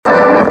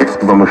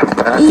Think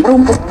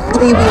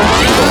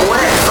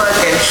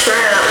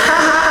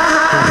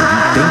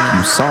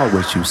you saw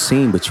what you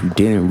seen, but you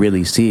didn't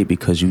really see it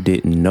because you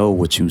didn't know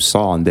what you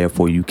saw, and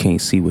therefore you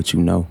can't see what you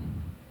know.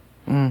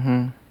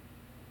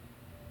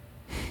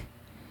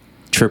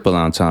 Triple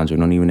entendre.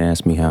 Don't even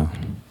ask me how.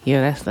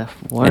 Yeah, that stuff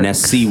works. And that's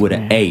C with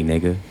an A,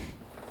 nigga.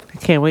 I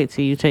can't wait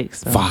till you take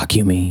some. Fuck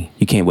you mean?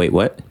 You can't wait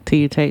what? Till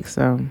you take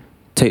some.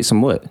 Take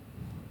some what?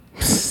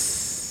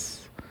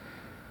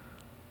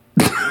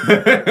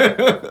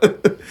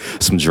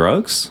 Some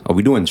drugs? Are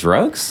we doing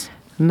drugs?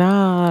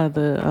 Nah,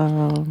 the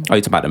Oh,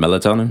 you talking about the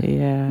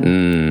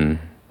melatonin?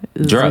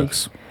 yeah.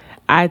 Drugs.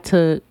 I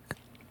took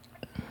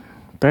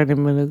 30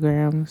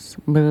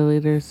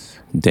 milliliters.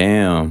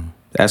 Damn,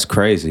 that's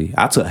crazy.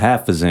 I took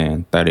half a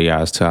Xan 30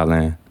 hours till I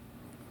land.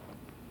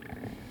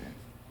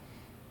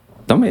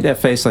 Don't make that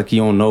face like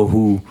you don't know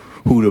who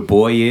the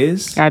boy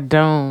is. I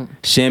don't.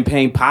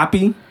 Champagne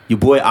Poppy, your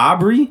boy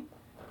Aubrey.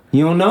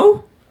 You don't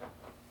know?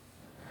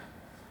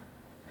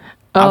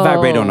 I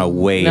vibrate on a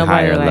way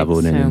higher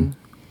level than him.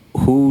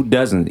 Who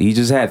doesn't? He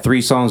just had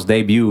 3 songs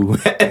debut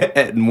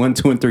at 1,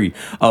 2, and 3.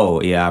 Oh,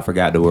 yeah, I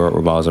forgot the world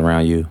revolves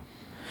around you.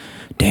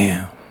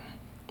 Damn.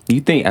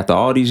 You think after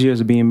all these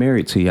years of being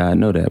married to you, I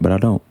know that, but I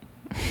don't.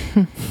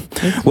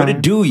 What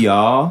it do,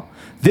 y'all?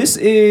 This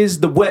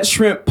is the Wet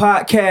Shrimp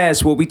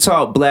Podcast where we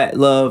talk black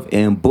love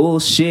and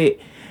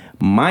bullshit.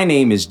 My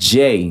name is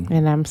Jay.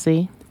 And I'm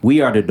C. We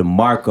are the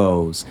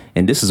DeMarcos,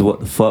 and this is what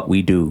the fuck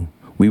we do.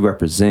 We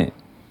represent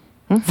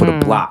for the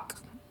block.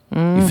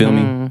 You feel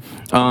me?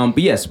 But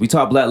yes, we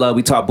talk black love,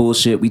 we talk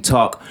bullshit, we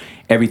talk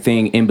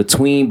everything in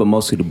between, but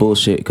mostly the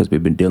bullshit because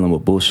we've been dealing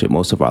with bullshit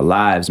most of our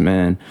lives,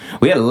 man.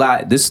 We had a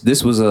lot.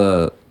 This was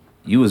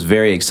you was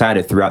very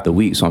excited throughout the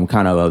week, so I'm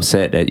kind of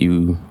upset that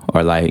you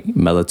are like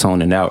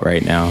melatonin out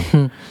right now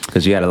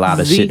because you had a lot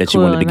of shit that you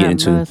wanted to get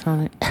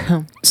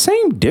into.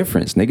 Same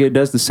difference, nigga. It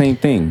does the same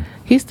thing.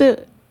 He still,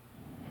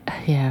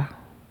 yeah,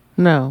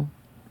 no.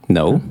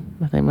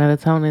 I think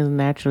melatonin is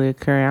naturally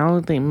occurring. I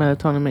don't think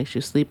melatonin makes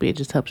you sleepy. It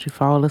just helps you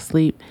fall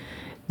asleep.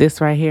 This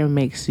right here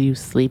makes you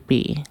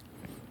sleepy.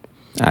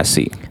 I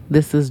see.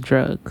 This is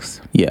drugs.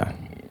 Yeah.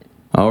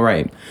 All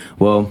right.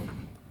 Well,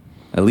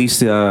 at least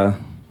Something's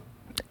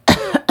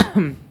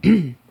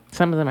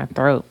in my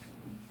throat.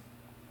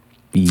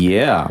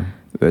 Yeah.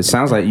 It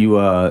sounds like you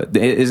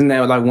isn't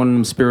that like one of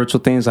them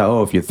spiritual things? Like,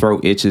 oh, if your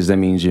throat itches, that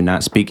means you're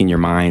not speaking your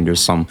mind or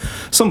some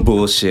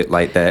bullshit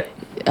like that.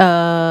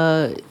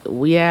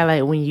 Yeah,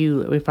 like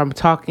if I'm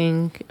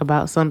talking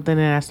about something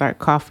and I start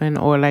coughing,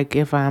 or like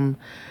if I'm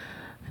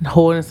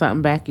holding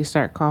something back, you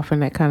start coughing,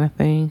 that kind of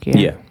thing.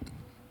 Yeah.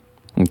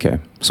 Okay.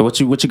 So what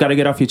you got to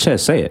get off your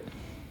chest? Say it.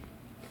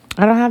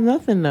 I don't have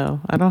nothing though.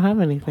 I don't have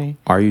anything.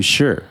 Are you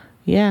sure?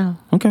 Yeah.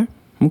 Okay.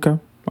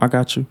 I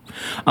got you.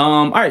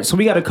 All right. So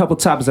we got a couple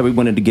topics that we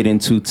wanted to get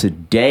into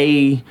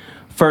today.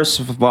 First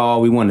of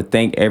all, we want to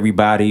thank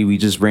everybody. We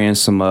just ran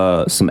some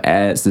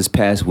ads this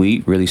past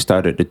week. Really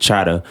started to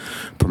try to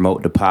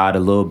promote the pod a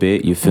little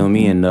bit. You feel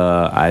me? And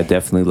I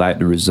definitely like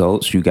the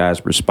results. You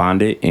guys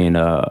responded in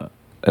a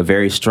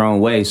very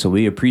strong way. So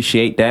we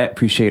appreciate that.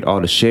 Appreciate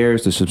all the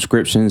shares, the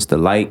subscriptions, the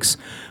likes.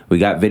 We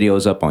got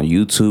videos up on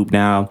YouTube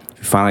now.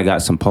 We finally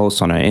got some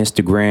posts on our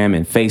Instagram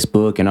and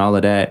Facebook and all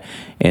of that.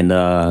 And,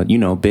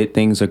 big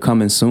things are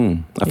coming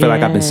soon. I feel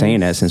like I've been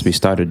saying that since we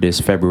started this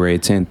February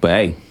 10th. But,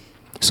 hey,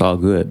 it's all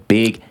good.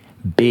 Big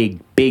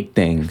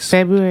things.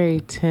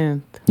 February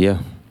 10th. Yeah.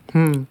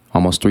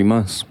 Almost 3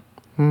 months.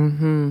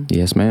 Mm-hmm.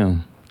 Yes,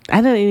 ma'am. I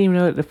didn't even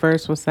know that the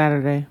 1st was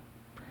Saturday.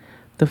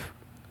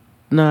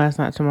 No, that's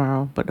not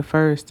tomorrow, but the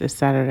 1st is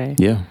Saturday.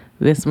 Yeah.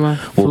 This month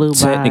flew by.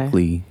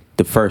 Technically,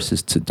 the 1st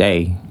is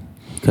today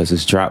because it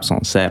drops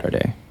on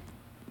Saturday.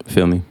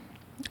 Feel me?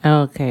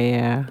 Okay,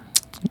 yeah.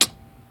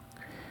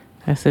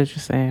 I see what you're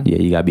saying. Yeah,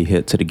 you gotta be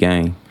hip to the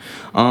game.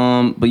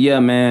 But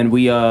yeah, man,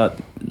 we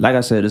like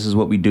I said, this is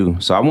what we do.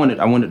 So I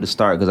wanted to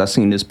start because I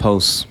seen this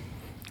post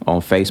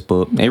on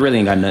Facebook. It really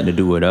ain't got nothing to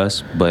do with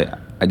us, but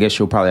I guess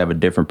you'll probably have a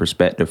different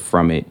perspective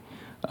from it.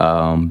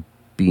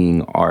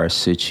 Being our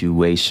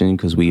situation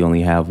because we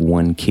only have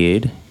one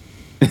kid.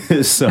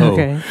 So,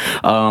 okay.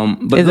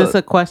 But is this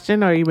a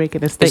question or are you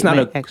making a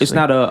statement? It's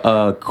not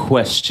a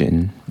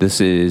question.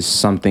 This is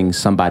something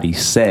somebody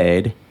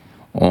said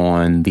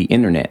on the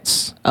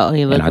internets. Oh,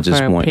 you're looking and I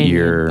just for want opinion.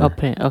 your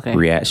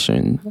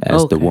reaction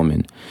as the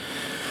woman.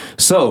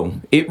 So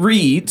it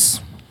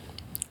reads,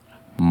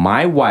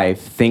 my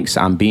wife thinks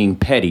I'm being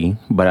petty,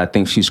 but I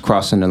think she's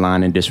crossing the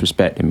line and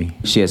disrespecting me.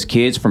 She has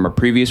kids from a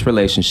previous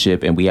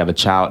relationship, and we have a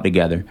child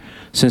together.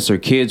 Since her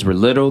kids were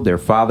little, their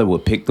father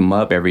would pick them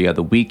up every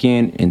other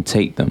weekend and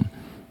take them.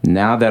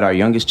 Now that our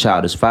youngest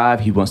child is 5,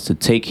 he wants to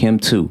take him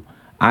too.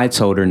 I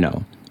told her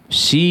no.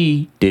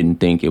 She didn't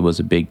think it was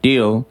a big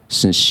deal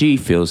since she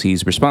feels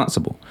he's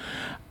responsible.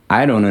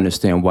 I don't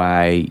understand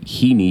why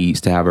he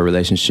needs to have a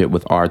relationship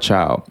with our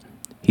child.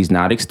 He's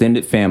not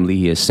extended family.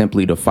 He is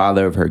simply the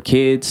father of her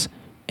kids,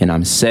 and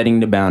I'm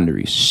setting the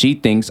boundaries. She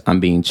thinks I'm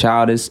being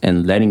childish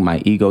and letting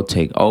my ego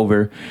take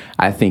over.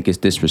 I think it's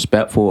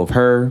disrespectful of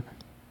her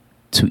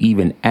to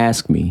even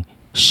ask me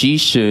She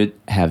should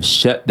have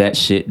shut that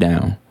shit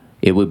down.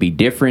 It would be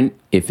different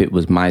if it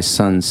was my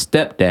son's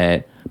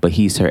stepdad, but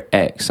he's her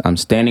ex. I'm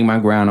standing my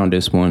ground on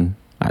this one.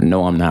 I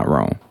know I'm not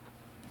wrong.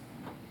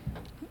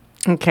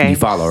 Okay. You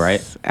follow,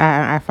 right?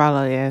 I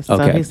follow, yes.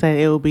 Okay. So he said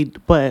it would be,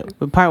 but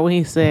the part when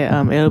he said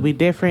it would be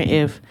different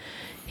if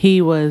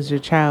he was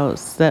your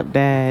child's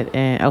stepdad,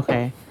 and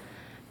okay,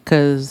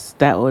 because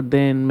that would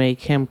then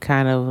make him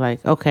kind of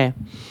like, okay.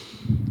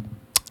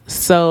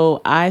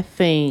 So I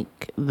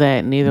think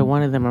that neither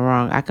one of them are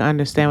wrong. I can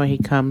understand where he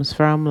comes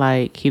from.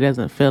 Like, he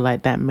doesn't feel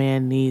like that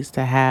man needs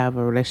to have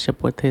a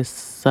relationship with his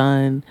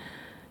son,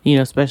 you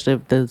know, especially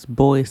if those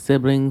boy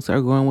siblings are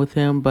going with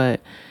him,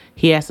 but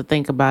he has to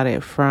think about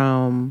it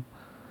from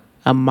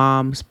a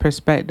mom's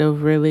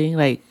perspective, really.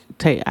 I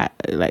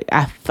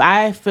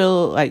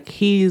feel like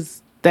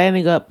he's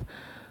standing up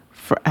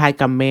for,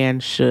 like a man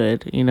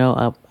should, you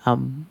know,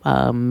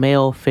 a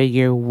male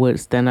figure would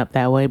stand up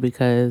that way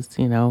because,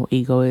 you know,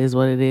 ego is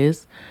what it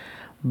is.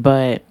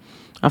 But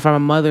from a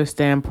mother's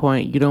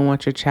standpoint, you don't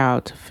want your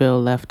child to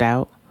feel left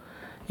out.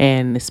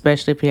 And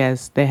especially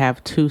if they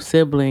have two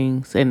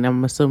siblings, and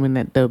I'm assuming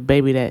that the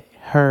baby that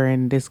her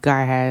and this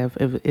guy have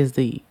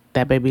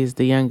that baby is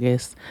the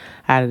youngest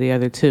out of the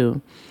other two.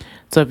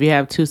 So if you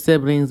have two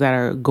siblings that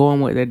are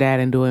going with their dad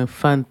and doing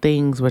fun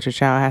things, but your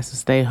child has to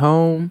stay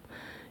home,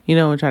 you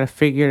know, and try to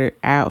figure it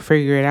out,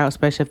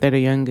 especially if they're the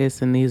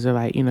youngest and these are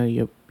like, you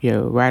know,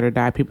 your ride or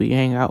die people you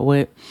hang out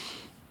with.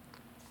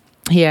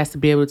 He has to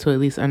be able to at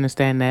least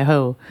understand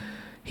that,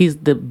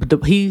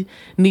 he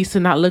needs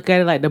to not look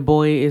at it like the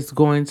boy is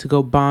going to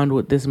go bond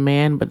with this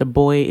man, but the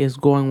boy is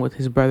going with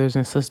his brothers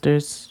and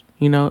sisters,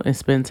 you know, and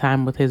spend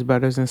time with his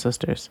brothers and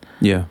sisters.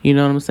 Yeah. You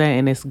know what I'm saying?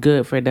 And it's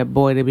good for that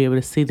boy to be able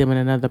to see them in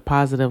another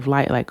positive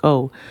light. Like,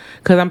 oh,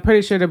 because I'm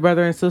pretty sure the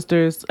brother and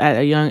sisters at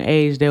a young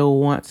age, they will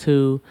want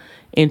to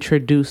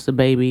introduce the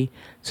baby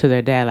to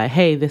their dad. Like,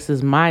 hey, this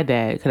is my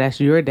dad, because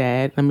that's your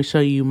dad. Let me show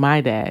you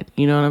my dad.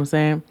 You know what I'm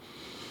saying?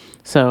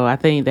 So I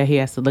think that he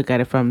has to look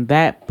at it from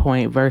that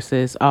point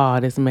versus, oh,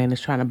 this man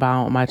is trying to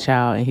bond with my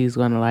child and he's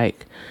going to,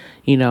 like,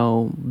 you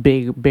know,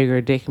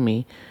 bigger dick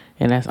me.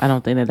 And I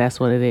don't think that that's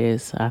what it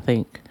is. I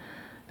think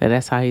that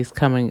that's how he's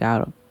coming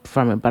out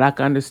from it. But I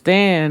can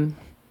understand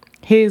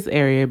his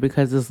area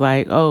because it's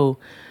like, oh,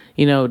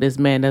 you know, this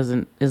man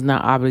is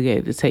not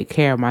obligated to take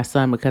care of my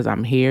son because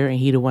I'm here and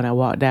he the one that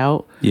walked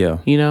out. Yeah.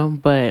 You know,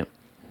 but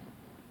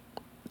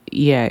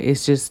yeah,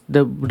 it's just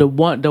the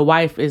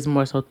wife is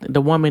more so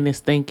the woman is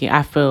thinking.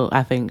 I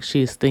think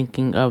she's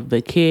thinking of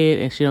the kid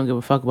and she don't give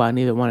a fuck about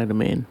neither one of the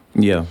men.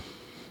 Yeah.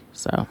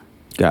 So.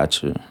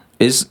 Gotcha.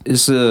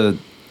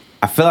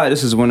 I feel like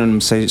this is one of them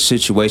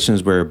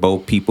situations where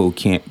both people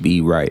can't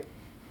be right.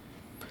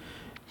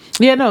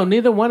 Yeah, no,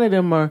 neither one of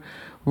them are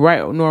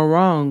right nor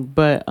wrong,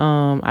 but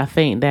I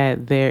think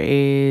that there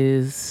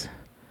is.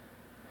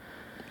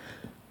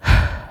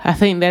 I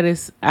think that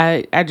is.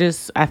 I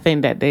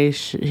think that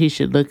he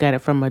should look at it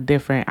from a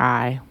different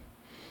eye.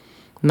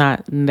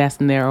 Not that's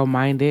narrow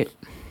minded.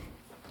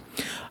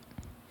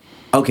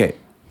 Okay.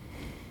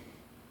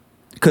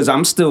 Because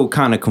I'm still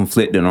kind of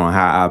conflicted on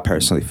how I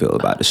personally feel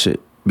about the shit.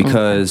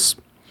 Because,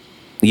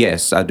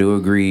 yes, I do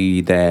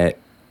agree that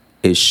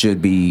it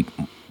should be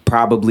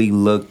probably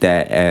looked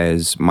at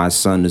as my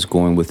son is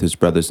going with his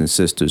brothers and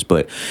sisters.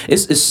 But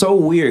it's so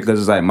weird because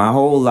it's like my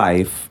whole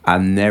life,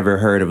 I've never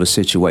heard of a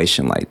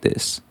situation like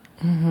this.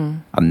 Mm-hmm.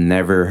 I've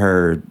never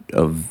heard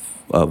of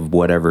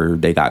whatever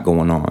they got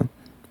going on.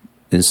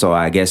 And so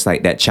I guess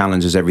like that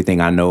challenges everything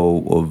I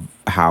know of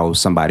how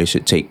somebody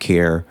should take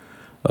care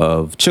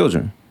of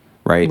children.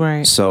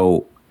 Right.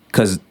 So,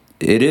 because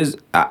it is,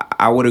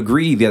 I would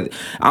agree that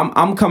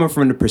I'm coming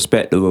from the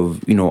perspective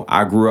of, you know,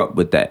 I grew up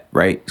with that,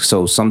 right?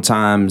 So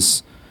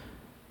sometimes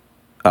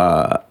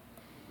my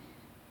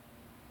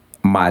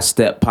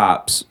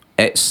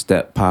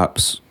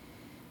ex-step-pops,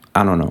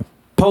 I don't know,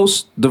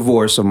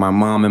 post-divorce of my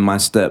mom and my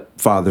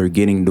stepfather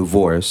getting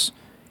divorced,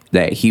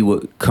 that he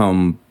would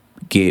come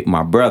get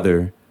my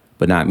brother,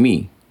 but not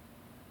me.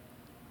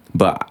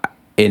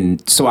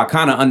 And so I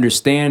kind of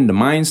understand the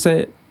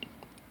mindset.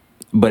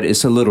 But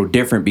it's a little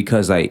different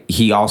because like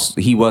he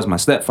was my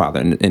stepfather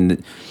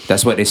and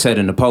that's what they said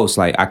in the post.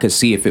 Like I could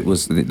see if it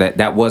was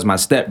that was my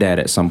stepdad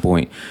at some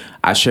point.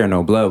 I share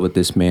no blood with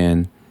this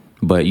man,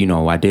 but you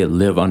know I did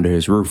live under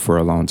his roof for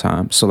a long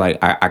time. So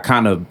like I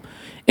kind of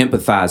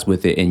empathize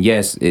with it, and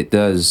yes, it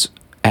does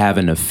have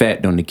an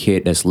effect on the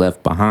kid that's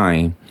left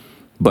behind.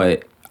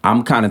 But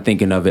I'm kind of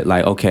thinking of it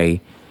like, okay,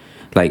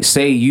 like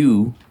say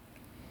you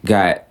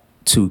got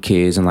two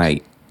kids and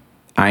like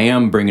I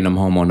am bringing them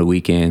home on the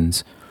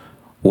weekends.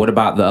 What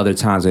about the other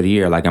times of the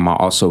year? Like, am I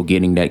also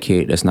getting that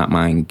kid that's not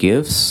mine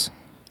gifts?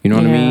 You know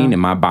what I mean?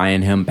 Am I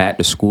buying him back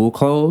to school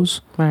clothes?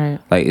 Right.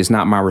 Like, it's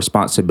not my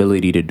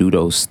responsibility to do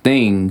those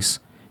things.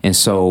 And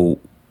so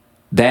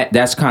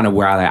that's kind of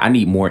where I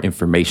need more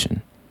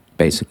information,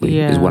 basically,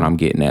 is what I'm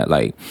getting at.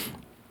 Like,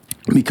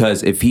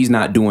 because if he's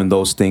not doing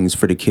those things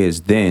for the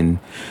kids, then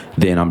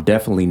I'm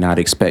definitely not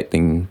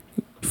expecting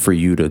for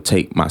you to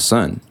take my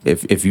son.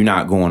 If you're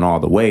not going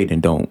all the way, then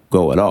don't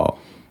go at all.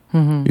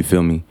 Mm-hmm. You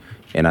feel me?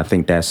 And I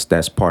think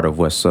that's part of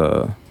what's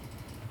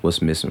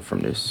missing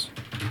from this.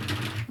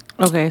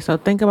 Okay, so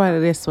think about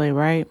it this way,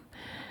 right?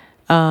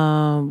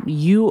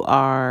 You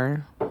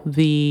are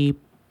the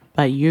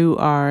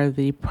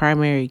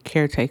primary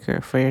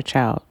caretaker for your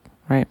child,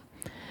 right?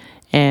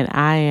 And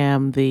I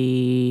am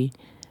the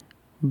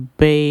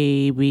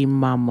baby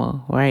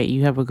mama, right?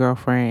 You have a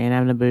girlfriend and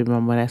I'm the baby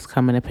mama that's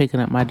coming and picking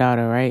up my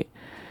daughter, right?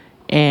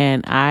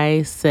 And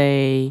I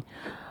say,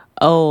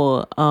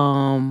 oh,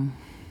 I'm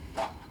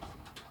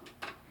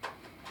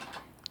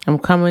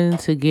coming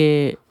to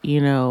get, I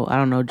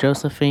don't know,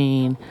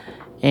 Josephine,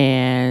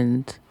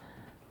 and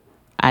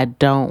I'm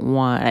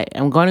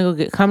going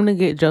to coming to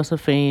get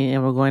Josephine,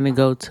 and we're going to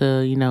go to,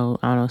 I don't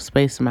know,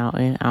 Space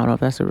Mountain. I don't know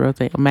if that's a real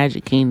thing,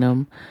 Magic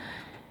Kingdom.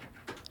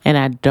 And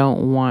I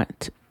don't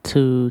want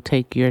to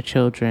take your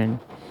children,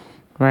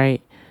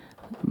 right?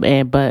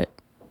 But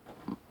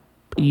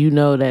you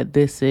know that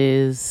this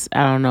is,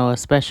 I don't know, a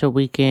special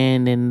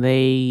weekend, and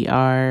they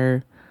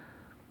are.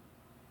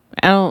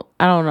 I don't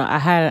know. I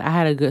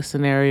had a good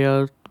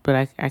scenario,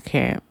 but I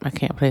can't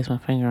place my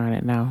finger on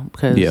it now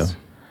because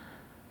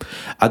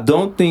I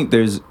don't think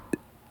there's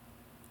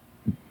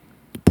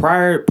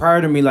prior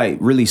to me like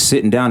really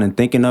sitting down and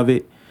thinking of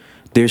it.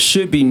 There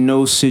should be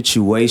no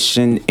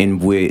situation in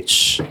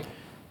which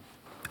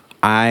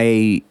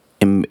I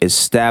am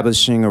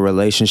establishing a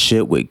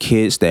relationship with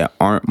kids that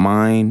aren't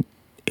mine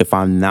if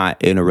I'm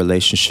not in a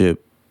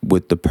relationship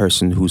with the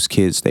person whose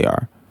kids they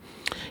are.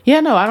 Yeah,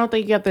 no, I don't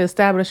think you have to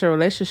establish a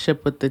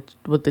relationship with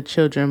the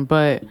children,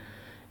 but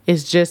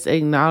it's just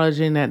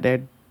acknowledging that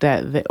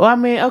well, I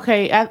mean,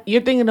 okay, I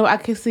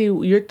can see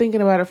you're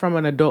thinking about it from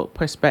an adult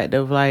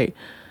perspective. Like,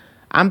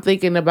 I'm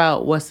thinking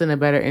about what's in the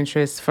better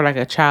interest for like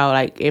a child.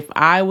 Like, if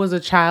I was a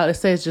child, it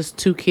says just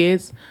 2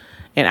 kids,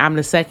 and I'm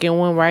the second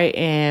one, right?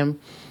 And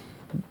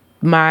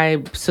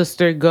my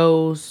sister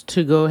goes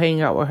to go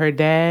hang out with her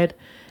dad,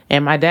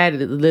 and my dad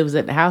lives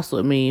at the house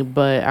with me,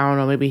 but I don't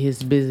know, maybe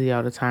he's busy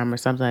all the time or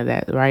something like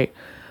that, right?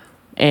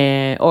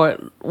 And or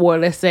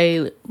let's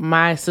say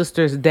my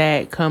sister's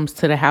dad comes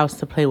to the house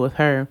to play with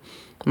her.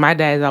 My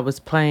dad's always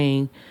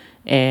playing,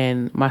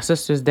 and my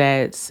sister's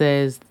dad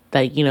says,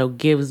 like,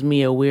 gives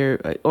me a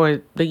weird,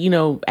 or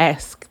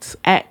acts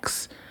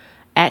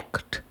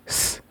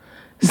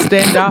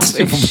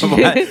standoffish.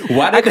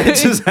 Why did that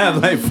just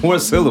have like 4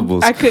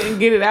 syllables? I couldn't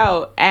get it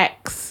out.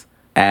 Ask.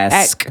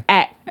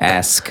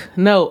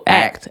 No,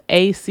 act.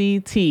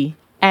 ACT.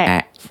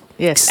 Act.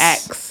 Yes,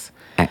 acts.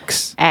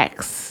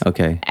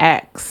 Okay.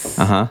 Acts.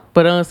 Uh-huh.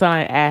 But it don't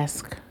sound like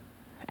ask.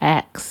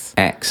 Acts.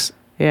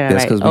 Yeah.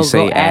 That's because we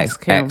say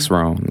ask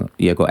wrong.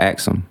 Yeah, go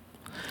ask him.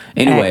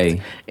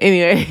 Anyway,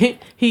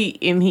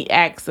 he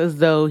acts as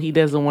though he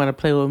doesn't want to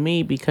play with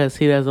me because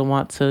he doesn't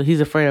want to. He's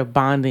afraid of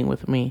bonding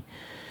with me.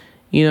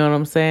 You know what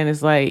I'm saying?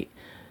 It's like,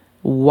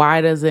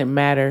 why does it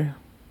matter?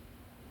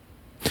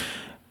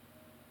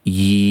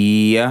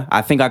 Yeah,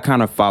 I think I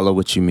kind of follow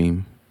what you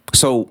mean.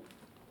 So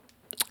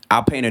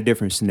I'll paint a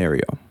different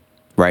scenario,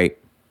 right?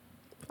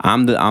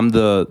 I'm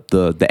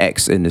the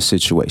ex in the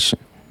situation.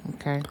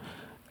 Okay.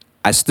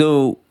 I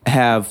still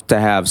have to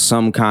have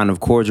some kind of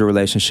cordial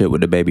relationship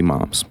with the baby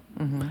moms.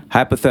 Mm-hmm.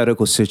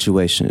 Hypothetical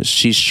situations.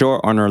 She's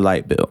short on her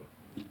light bill.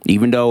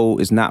 Even though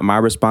it's not my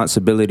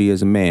responsibility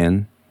as a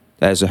man,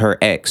 as her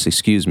ex,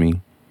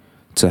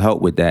 to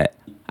help with that,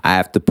 I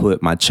have to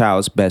put my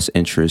child's best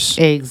interests.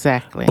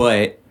 Exactly.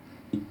 But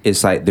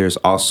it's like there's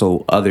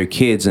also other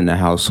kids in the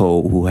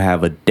household who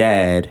have a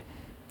dad.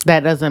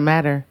 That doesn't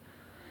matter.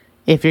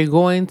 If you're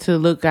going to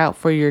look out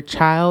for your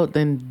child,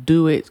 then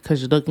do it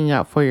because you're looking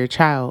out for your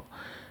child.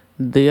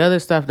 The other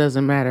stuff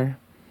doesn't matter.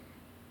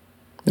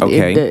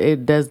 Okay.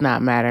 It does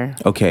not matter.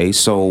 Okay,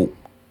 so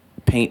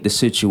paint the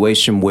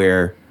situation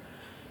where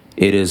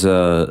it is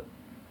a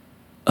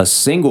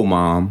single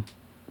mom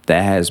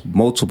that has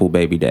multiple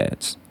baby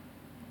dads.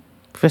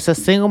 If it's a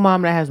single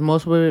mom that has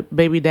multiple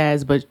baby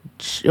dads, but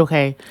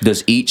okay.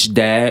 Does each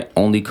dad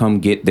only come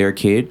get their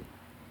kid?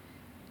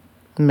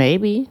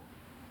 Maybe.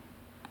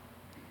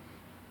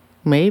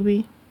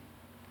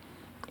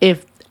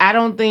 If I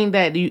don't think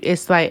that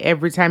it's like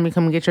every time you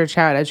come and get your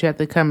child that you have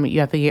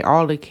to get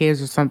all the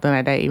kids or something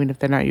like that, even if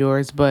they're not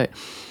yours. But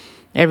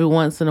every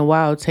once in a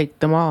while, take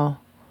them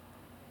all.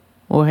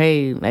 Or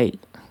hey, like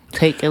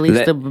take at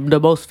least the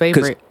most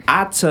favorite.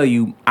 I tell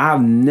you,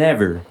 I've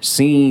never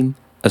seen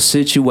a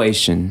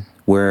situation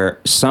where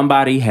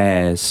somebody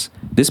has,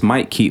 this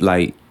might keep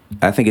like,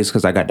 I think it's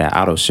because I got that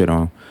auto shit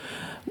on,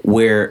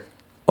 where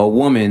a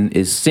woman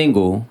is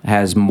single,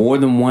 has more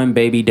than one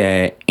baby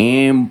dad,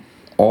 and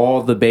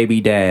all the baby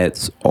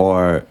dads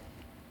are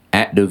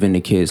active in the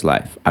kid's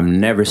life. I've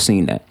never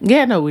seen that.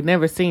 Yeah, no, we've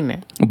never seen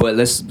that. But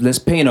let's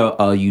paint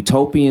a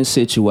utopian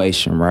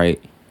situation,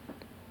 right?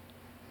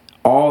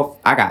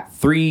 I got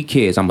 3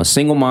 kids. I'm a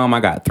single mom.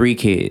 I got 3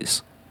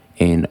 kids,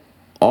 and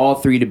all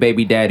 3 of the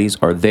baby daddies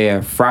are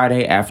there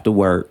Friday after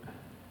work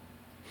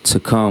to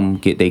come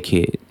get their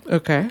kid.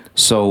 Okay.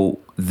 So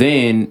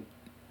then,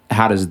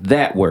 how does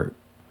that work?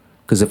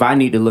 Because if I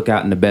need to look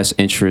out in the best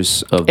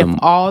interests of them, if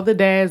all the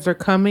dads are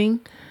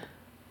coming,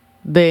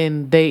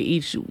 then they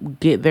each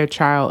get their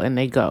child and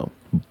they go.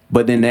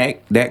 But then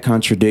that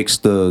contradicts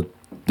the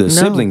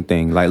sibling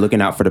thing, like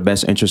looking out for the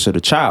best interest of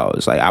the child.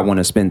 It's like, I want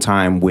to spend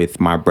time with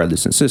my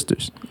brothers and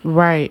sisters.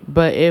 Right.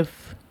 But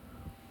if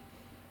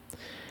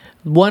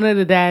one of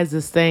the dads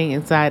is staying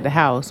inside the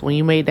house, when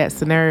you made that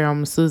scenario,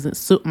 I'm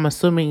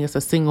assuming it's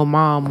a single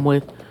mom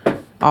with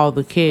all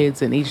the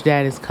kids and each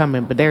dad is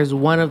coming. But there's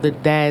one of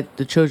the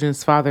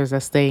children's fathers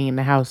that's staying in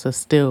the house that's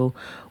still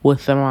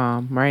with the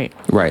mom, right?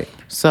 Right.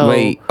 So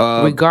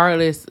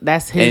regardless,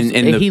 that's his.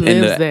 He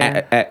lives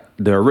there. At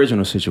the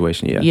original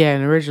situation, yeah. Yeah,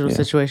 in the original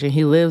situation,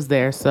 he lives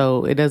there.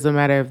 So it doesn't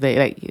matter if they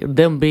like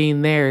them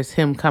being there is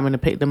him coming to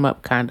pick them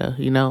up, kind of,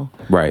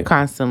 right,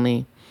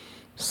 constantly.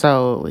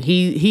 So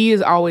he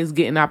is always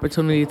getting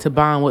opportunity to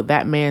bond with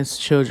that man's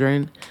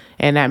children,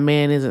 and that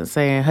man isn't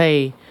saying,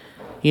 "Hey,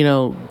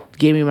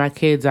 give me my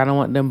kids. I don't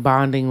want them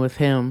bonding with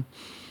him."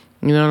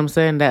 You know what I'm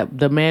saying? That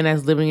the man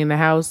that's living in the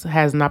house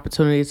has an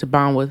opportunity to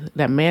bond with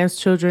that man's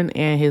children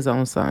and his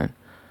own son.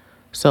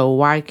 So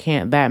why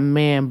can't that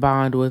man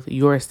bond with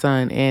your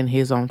son and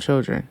his own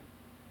children?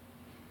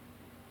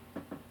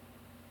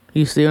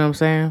 You see what I'm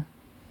saying?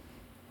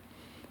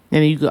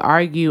 And you could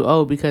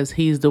argue, because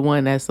he's the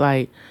one that's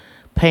like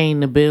paying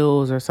the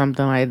bills or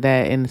something like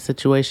that in the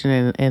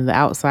situation, and the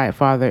outside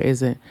father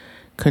isn't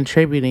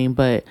contributing.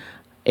 But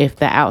if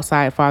the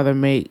outside father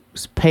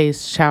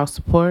pays child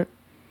support,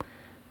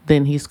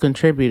 then he's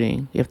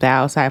contributing. If the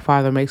outside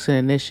father makes an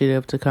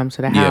initiative to come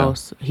to the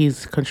house,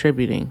 he's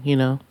contributing,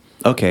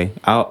 Okay,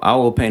 I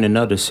will paint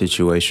another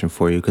situation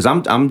for you, because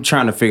I'm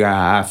trying to figure out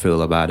how I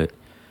feel about it.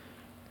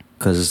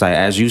 Because it's like,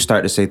 as you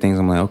start to say things,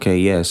 I'm like, okay,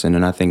 yes. And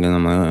then I think, and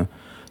I'm like,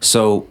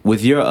 So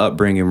with your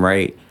upbringing,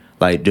 right,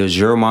 like, does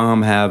your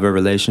mom have a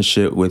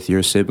relationship with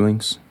your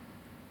siblings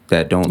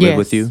that don't live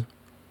with you?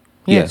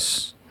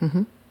 Yes.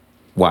 Mm-hmm.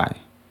 Why?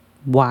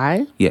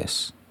 Why?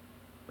 Yes.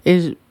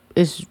 Is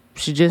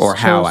she just or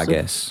how, I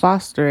guess,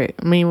 foster it?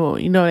 I mean, well,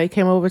 they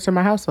came over to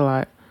my house a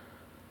lot.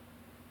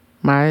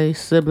 My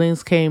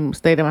siblings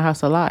stayed at my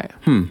house a lot.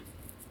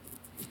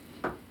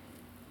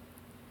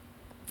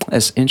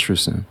 That's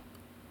interesting.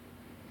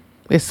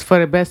 It's for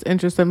the best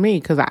interest of me,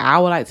 because I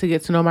would like to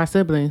get to know my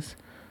siblings.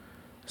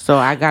 So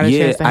I got a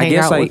chance to hang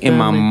out with them. I guess, like, in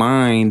my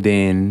mind,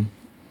 then,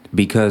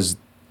 because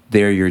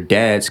they're your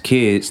dad's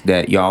kids,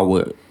 that y'all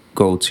would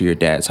go to your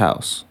dad's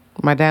house.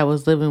 My dad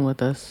was living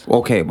with us.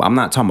 Okay, but I'm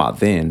not talking about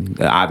then,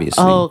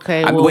 obviously. Oh,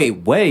 okay.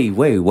 Wait,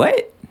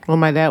 what? When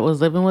my dad was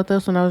living with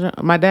us when I was young,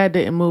 my dad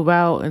didn't move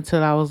out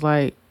until I was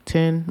like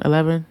 10,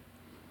 11.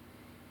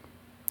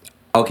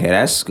 Okay,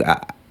 that's...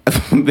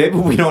 maybe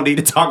we don't need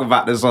to talk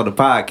about this on the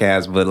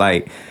podcast, but,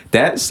 like,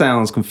 that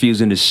sounds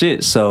confusing as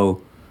shit.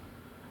 So,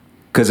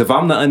 because if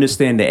I'm to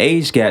understand the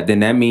age gap,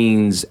 then that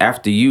means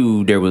after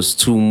you, there was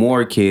 2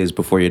 more kids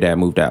before your dad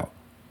moved out.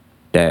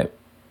 That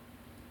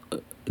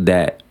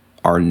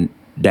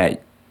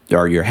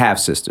are your half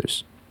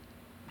sisters.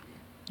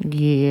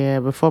 Yeah,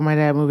 before my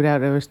dad moved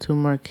out, there was 2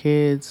 more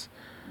kids.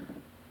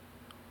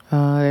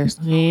 There's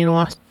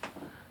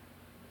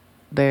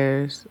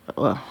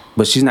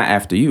but she's not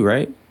after you,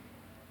 right?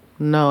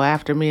 No,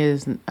 after me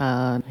is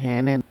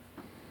Hannon.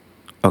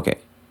 Okay.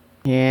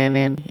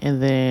 Hannon,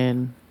 and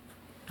then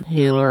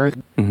Hillary.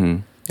 Mm-hmm.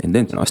 And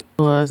then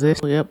was this?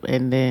 Yep,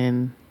 and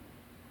then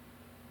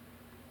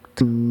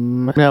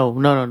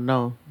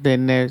no.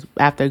 Then there's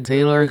after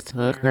Hillary,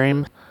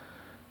 Graham.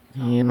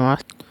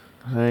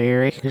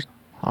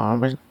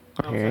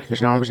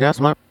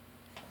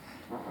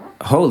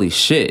 Holy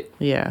shit.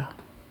 Yeah.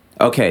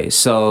 Okay,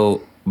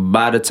 so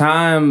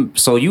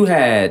you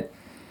had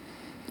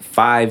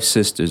 5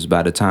 sisters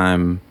by the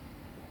time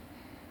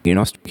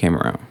came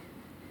around.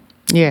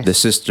 Yes. The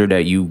sister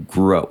that you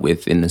grew up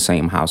with in the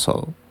same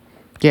household.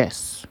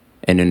 Yes.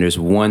 And then there's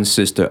one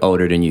sister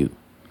older than you.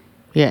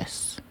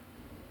 Yes.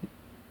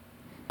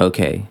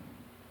 Okay.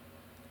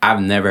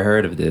 I've never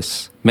heard of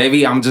this.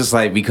 Maybe I'm just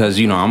like, because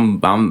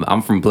I'm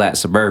from Black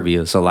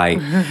suburbia, so like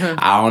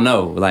I don't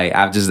know. Like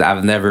I've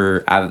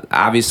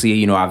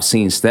obviously I've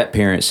seen step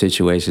parent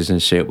situations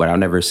and shit, but I've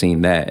never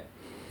seen that.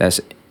 That's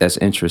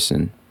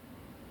interesting.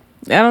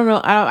 I don't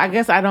know. I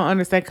guess I don't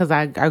understand because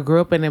I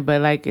grew up in it,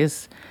 but like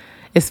it's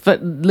for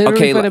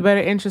literally for the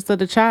better interest of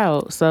the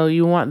child. So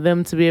you want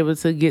them to be able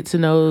to get to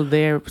know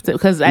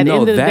because at the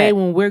end of the day,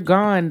 when we're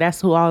gone,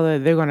 that's who all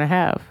they're gonna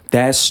have.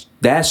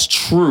 That's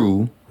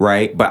true,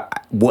 right?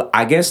 But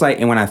I guess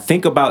and when I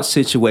think about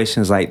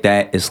situations like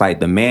that, it's like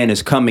the man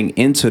is coming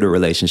into the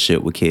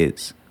relationship with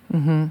kids,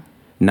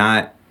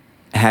 not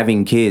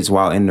having kids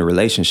while in the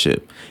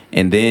relationship,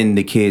 and then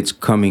the kids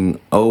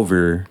coming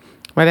over.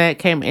 My dad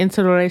came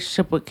into the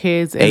relationship with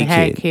kids and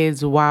had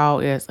kids while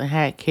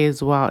inside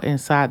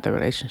the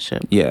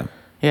relationship. Yeah.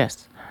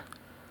 Yes.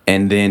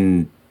 And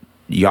then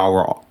y'all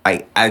were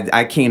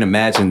I can't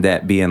imagine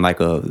that being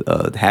like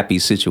a happy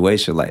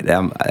situation like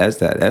that.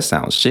 That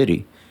sounds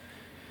shitty.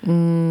 I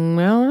don't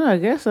know. I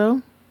guess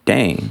so.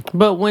 Dang.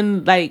 But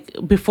when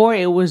before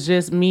it was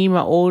just me,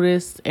 my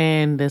oldest,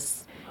 and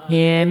this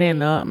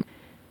and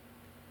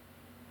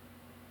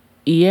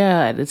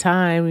Yeah, at the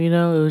time, it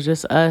was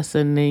just us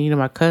and then,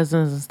 my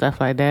cousins and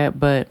stuff like that.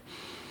 But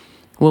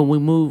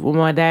when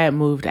my dad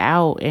moved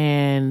out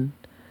and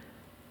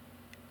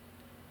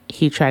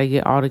he tried to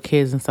get all the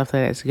kids and stuff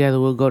like that together,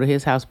 we'll go to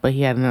his house, but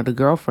he had another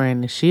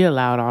girlfriend and she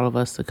allowed all of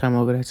us to come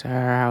over there to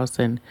her house,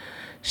 and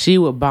she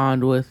would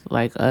bond with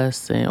like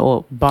us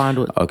or bond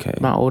with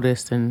my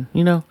oldest, and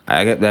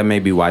I get that may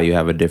be why you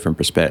have a different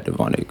perspective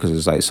on it, because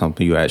it's like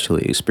something you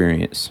actually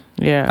experience.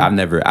 Yeah. I've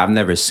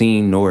never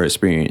seen nor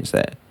experienced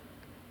that.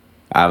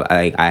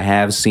 I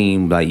have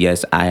seen, like,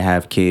 yes, I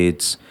have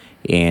kids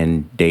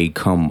and they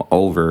come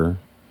over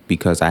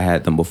because I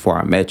had them before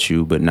I met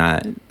you, but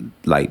not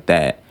like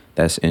that.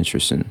 That's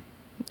interesting.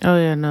 Oh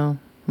yeah, no.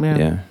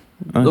 Yeah.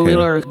 Okay.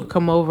 We'll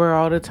come over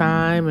all the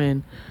time,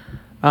 and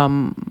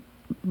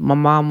my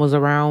mom was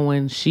around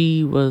when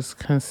she was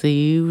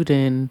conceived,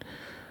 and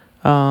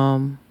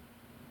the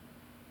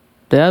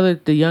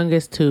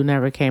youngest two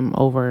never came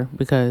over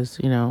because,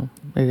 it is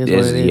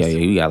what it is. Yeah,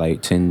 you got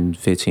like 10,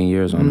 15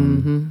 years on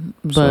them.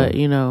 But,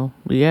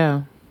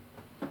 yeah.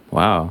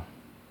 Wow.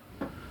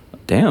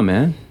 Damn,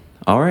 man.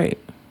 All right.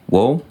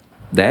 Well,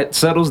 that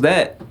settles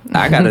that.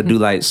 I got to do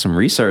like some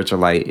research or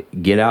like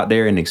get out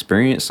there and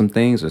experience some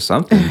things or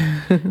something.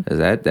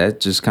 that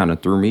just kind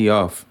of threw me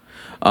off.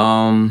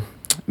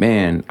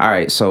 Man, all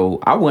right. So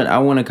I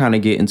want to kind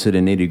of get into the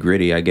nitty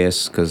gritty, I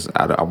guess, because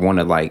I want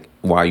to, like,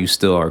 while you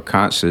still are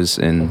conscious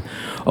and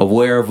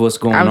aware of what's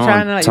going on,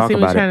 trying to, like, talk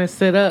about trying to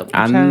sit up.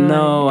 I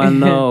know.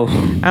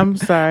 I'm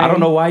sorry. I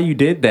don't know why you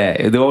did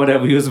that.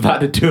 Whenever you was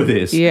about to do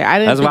this. Yeah, I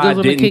didn't. That's why I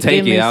didn't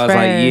take it. I was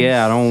like,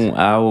 yeah,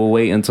 I will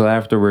wait until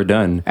after we're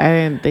done. I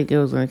didn't think it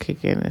was gonna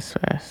kick in this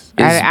fast.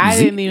 I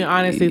didn't even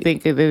honestly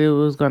think that it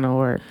was gonna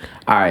work.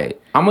 All right,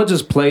 I'm gonna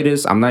just play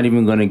this. I'm not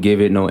even gonna give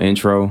it no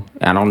intro.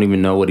 I don't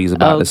even know what he's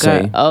about to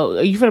say. Oh,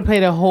 are you finna play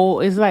the whole?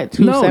 It's like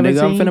 2:17. No,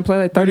 nigga, I'm finna play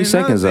like 30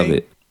 seconds of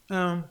it.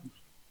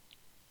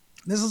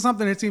 This is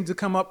something that seems to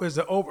come up as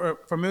an over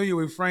familiar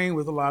refrain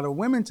with a lot of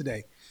women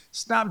today.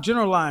 Stop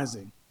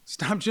generalizing.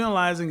 Stop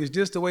generalizing is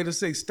just a way to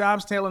say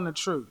stop telling the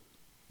truth.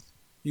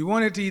 You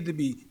want it to either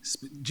be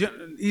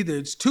either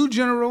it's too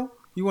general,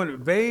 you want it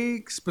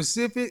vague,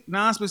 specific,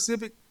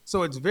 non-specific,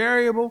 so it's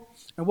variable.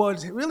 And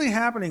what's really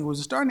happening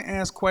was starting to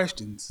ask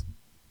questions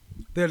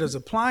that is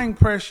applying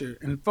pressure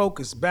and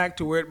focus back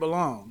to where it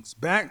belongs,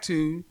 back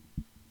to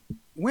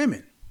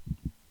women.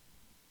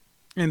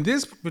 In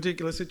this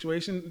particular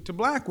situation, to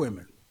black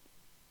women.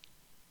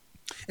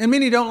 And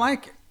many don't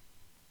like it.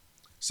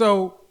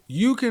 So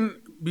you can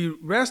be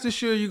rest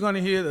assured you're going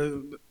to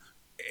hear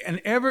an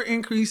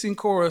ever-increasing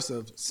chorus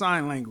of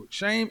sign language.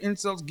 Shame,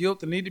 insults,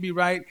 guilt, the need to be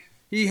right.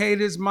 He hate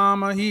his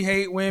mama. He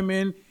hate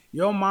women.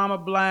 Your mama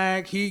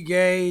black. He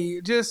gay.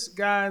 Just,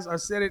 guys, I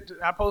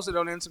posted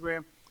on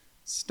Instagram.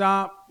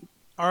 Stop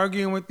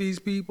arguing with these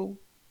people.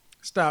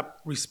 Stop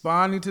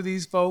responding to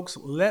these folks.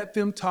 Let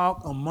them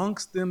talk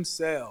amongst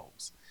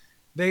themselves.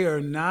 They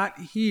are not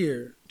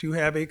here to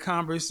have a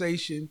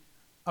conversation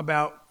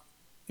about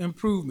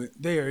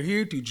improvement. They are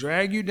here to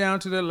drag you down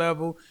to their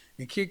level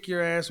and kick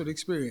your ass with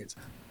experience.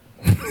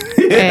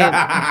 I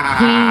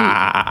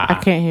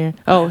can't hear.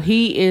 Oh,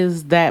 he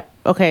is that.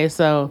 Okay,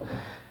 so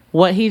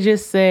what he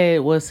just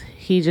said was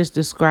he just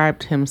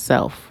described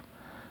himself,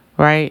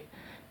 right?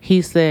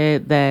 He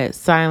said that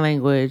sign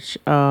language,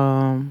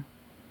 I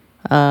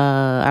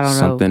don't know.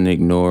 Something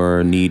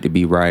ignore, need to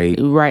be right.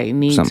 Right,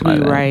 need to be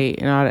right.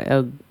 And all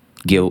that.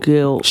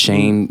 Guilt.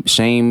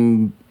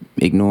 Shame,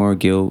 ignore,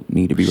 guilt,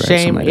 need to be right.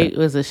 Shame, like it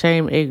was a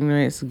shame,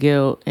 ignorance,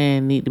 guilt,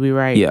 and need to be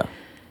right. Yeah.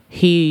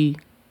 He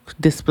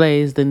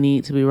displays the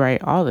need to be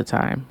right all the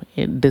time.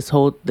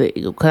 Because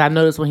I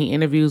notice when he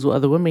interviews with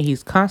other women,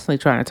 he's constantly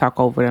trying to talk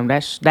over them.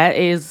 That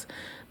is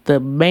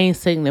the main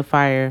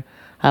signifier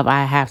of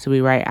I have to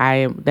be right. I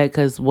am that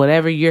because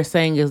whatever you're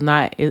saying is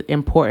not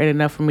important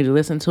enough for me to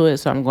listen to it.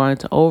 So I'm going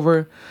to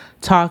over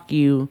talk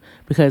you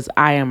because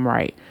I am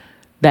right.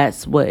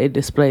 That's what it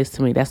displays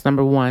to me. That's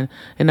number one.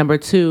 And number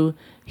two,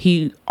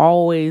 he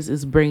always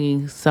is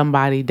bringing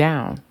somebody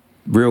down.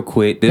 Real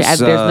quick, there's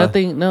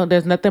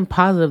nothing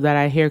positive that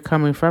I hear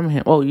coming from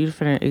him. Oh, you're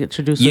finna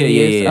introduce who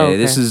he is? Yeah. Okay.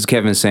 This is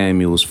Kevin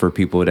Samuels for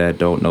people that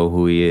don't know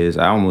who he is.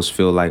 I almost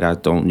feel like I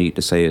don't need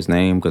to say his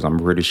name because I'm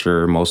pretty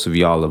sure most of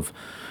y'all have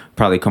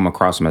probably come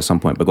across him at some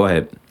point. But go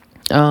ahead.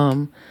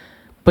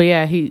 But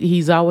yeah,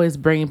 he's always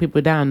bringing people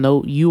down.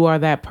 No, you are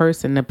that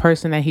person. The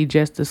person that he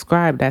just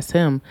described, that's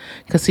him.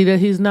 Because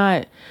he's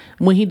not,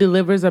 when he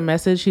delivers a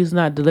message, he's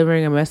not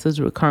delivering a message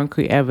with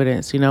concrete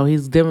evidence. You know,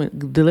 he's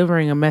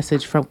delivering a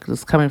message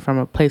that's coming from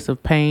a place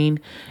of pain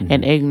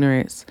and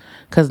ignorance.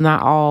 Because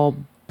not all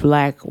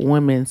black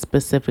women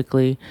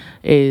specifically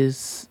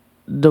is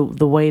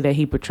the way that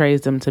he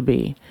portrays them to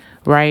be,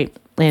 right?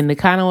 And the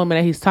kind of women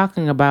that he's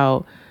talking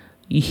about,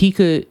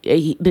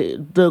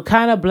 the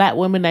kind of black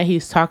women that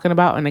he's talking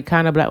about and the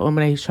kind of black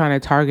women that he's trying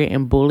to target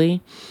and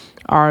bully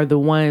are the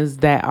ones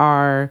that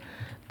are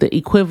the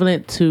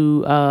equivalent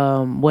to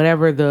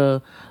whatever the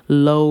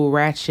low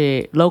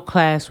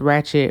class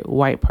ratchet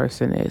white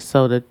person is.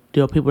 So the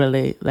people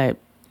that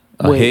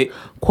A hit?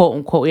 quote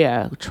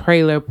unquote,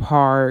 trailer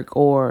park,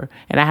 or,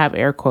 and I have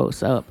air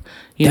quotes up,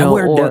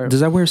 does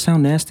that word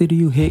sound nasty to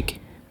you, hick?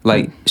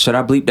 Like, should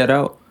I bleep that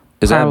out?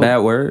 Is that a bad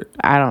word?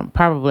 I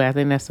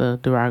think that's a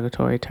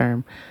derogatory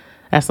term.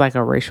 That's like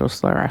a racial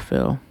slur,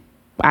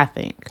 I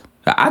think.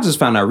 I just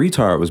found out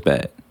retard was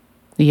bad.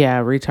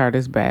 Yeah, retard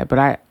is bad,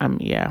 but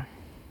yeah.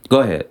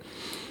 Go ahead.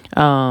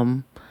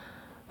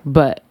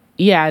 But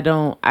yeah, I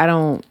don't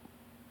know.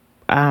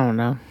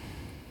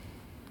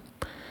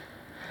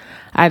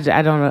 I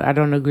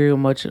don't agree with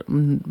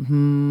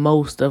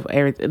most of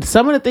everything.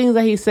 Some of the things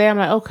that he said, I'm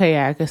like, okay,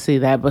 yeah, I can see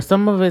that. But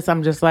some of it,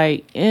 I'm just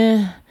like,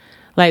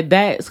 like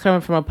that's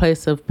coming from a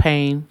place of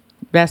pain.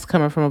 That's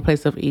coming from a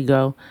place of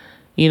ego,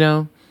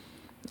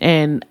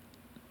 and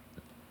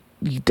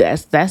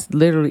that's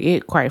literally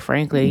it. Quite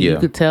frankly, you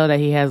could tell that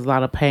he has a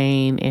lot of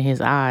pain in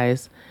his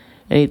eyes.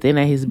 Anything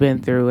that he's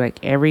been through,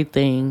 like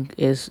everything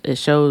it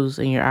shows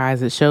in your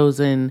eyes. It shows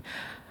in.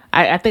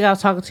 I think I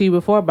was talking to you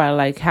before about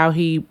like how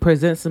he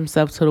presents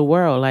himself to the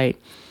world. Like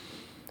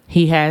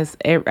he has,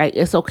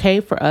 it's okay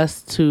for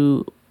us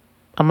to.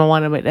 I'm gonna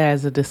want to make that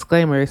as a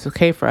disclaimer. It's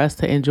okay for us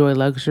to enjoy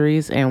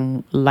luxuries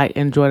and like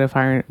enjoy the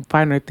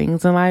finer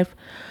things in life,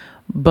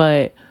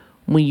 but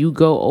when you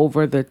go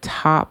over the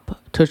top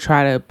to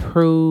try to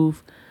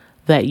prove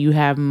that you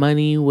have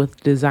money with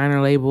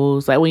designer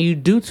labels, like when you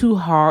do too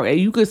hard,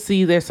 you could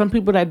see there's some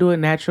people that do it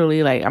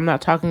naturally. Like I'm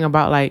not talking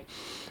about like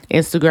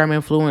Instagram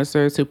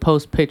influencers who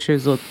post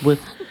pictures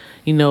with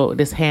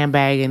this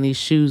handbag and these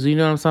shoes,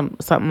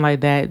 something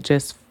like that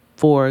just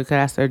because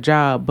that's their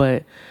job.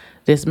 But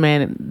this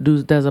man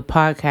does a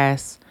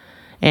podcast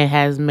and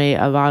has made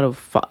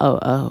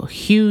a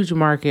huge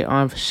market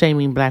on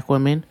shaming black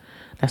women.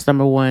 That's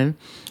number one.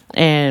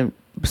 And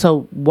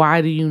so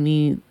where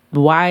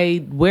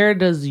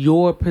does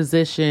your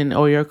position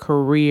or your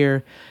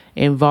career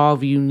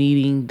involve you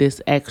needing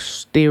this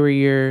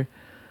exterior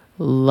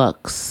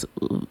lux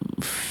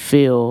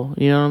feel?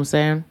 You know what I'm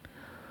saying?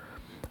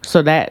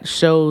 So that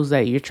shows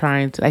that he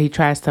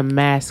tries to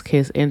mask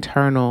his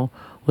internal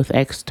with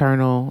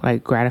external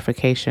like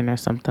gratification or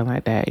something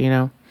like that,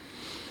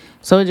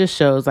 So it just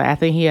shows I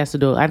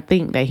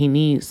think that he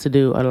needs to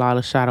do a lot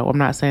of shadow. I'm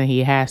not saying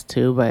he has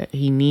to, but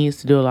he needs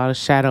to do a lot of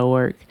shadow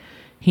work.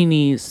 He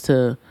needs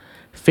to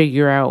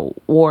figure out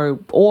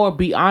or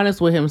be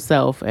honest with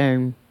himself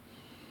and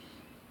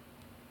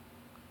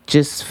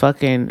just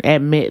fucking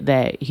admit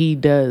that he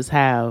does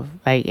have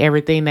like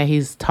everything that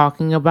he's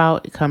talking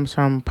about. It comes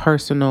from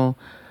personal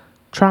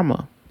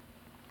trauma.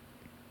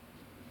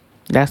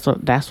 That's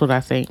what I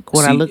think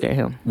when I look at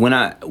him. When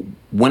I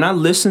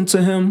listen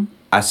to him,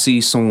 I see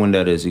someone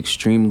that is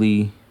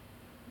extremely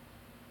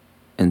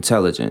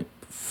intelligent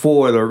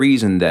for the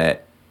reason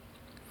that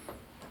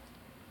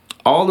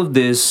all of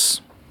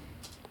this,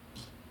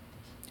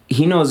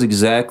 he knows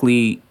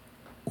exactly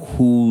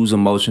whose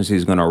emotions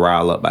he's going to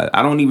rile up by.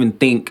 I don't even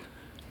think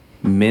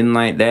men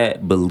like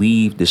that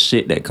believe the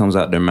shit that comes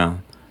out their mouth.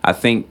 I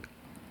think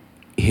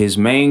his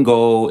main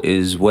goal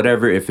is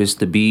whatever, if it's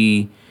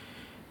to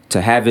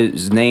have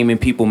his name in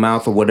people's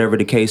mouth or whatever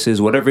the case is,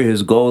 whatever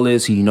his goal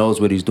is, he knows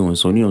what he's doing.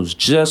 So he knows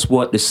just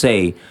what to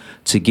say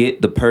to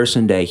get the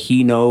person that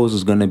he knows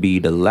is going to be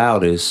the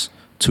loudest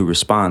to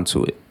respond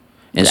to it.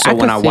 And so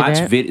when I watch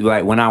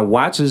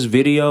his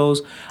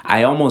videos,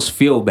 I almost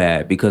feel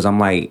bad because I'm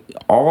like,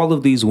 all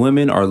of these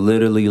women are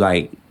literally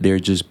like, they're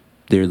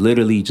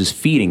literally just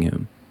feeding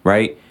him,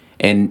 right?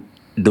 And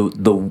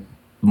the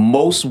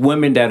most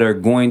women that are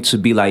going to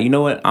be like, you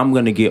know what, I'm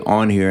going to get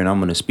on here and I'm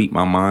going to speak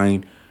my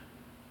mind,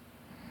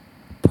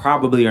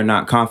 probably are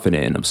not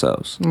confident in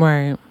themselves.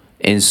 Right.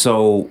 And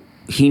so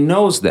he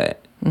knows that.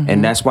 Mm-hmm.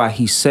 And that's why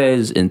he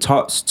says and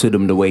talks to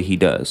them the way he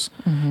does.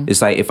 Mm-hmm.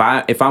 It's like if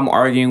I'm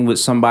arguing with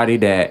somebody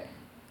that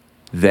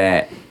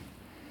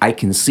I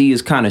can see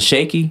is kind of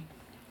shaky,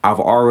 I've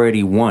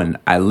already won.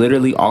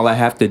 All I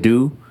have to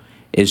do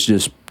is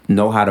just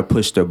know how to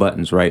push their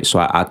buttons, right? So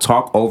I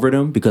talk over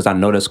them because I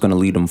know that's going to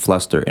lead them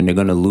fluster and they're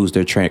going to lose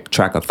their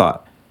track of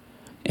thought.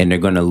 And they're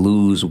going to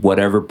lose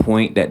whatever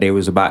point that they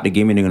was about to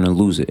give me. They're going to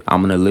lose it.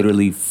 I'm going to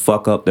literally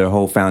fuck up their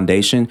whole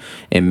foundation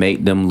and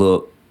make them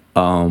look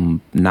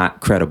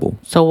not credible.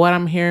 So what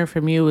I'm hearing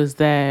from you is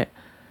that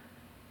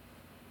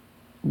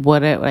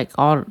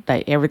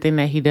everything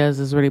that he does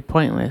is really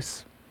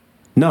pointless.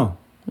 No.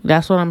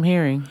 That's what I'm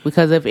hearing.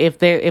 Because if he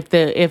feels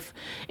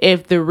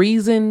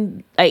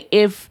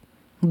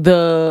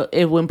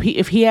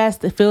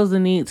the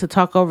need to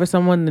talk over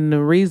someone, then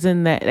the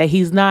reason that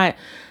he's not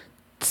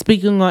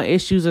speaking on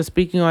issues or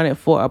speaking on it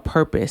for a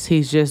purpose.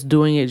 He's just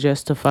doing it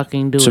just to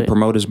fucking do it. To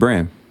promote his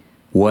brand.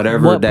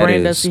 Whatever what that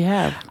brand is. Does he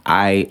have?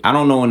 I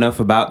don't know enough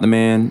about the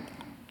man.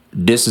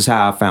 This is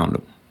how I found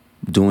him.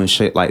 Doing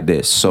shit like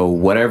this. So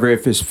whatever,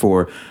 if it's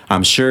for,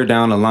 I'm sure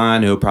down the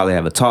line he'll probably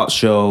have a talk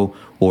show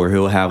or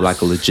he'll have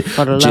like a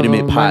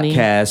legitimate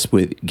podcast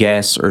with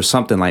guests or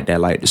something like that.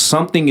 Like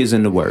something is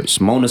in the works.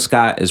 Mona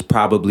Scott is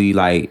probably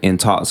like in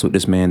talks with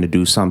this man to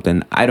do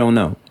something. I don't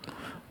know.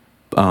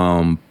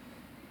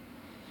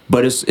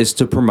 but it's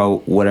to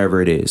promote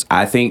whatever it is.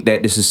 I think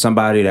that this is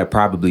somebody that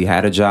probably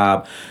had a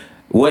job.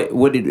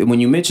 When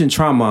you mention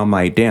trauma, I'm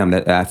like, damn,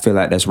 that I feel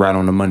like that's right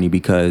on the money,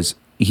 because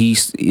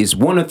it's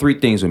one of three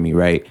things with me,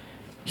 right?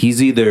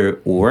 He's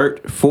either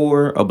worked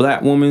for a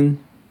black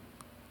woman,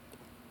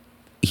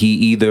 he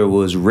either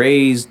was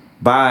raised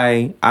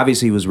by,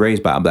 obviously he was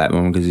raised by a black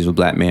woman because he's a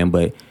black man,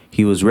 but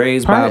he was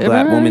raised by a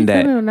black woman that...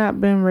 He could have not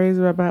been raised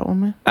by a black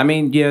woman. I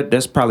mean, yeah,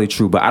 that's probably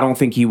true, but I don't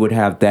think he would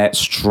have that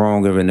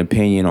strong of an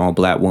opinion on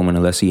black woman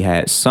unless he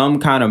had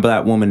some kind of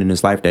black woman in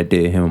his life that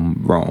did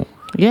him wrong.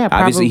 Yeah,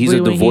 obviously he's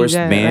a divorced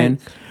man,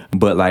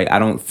 but like I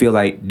don't feel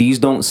like these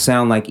don't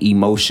sound like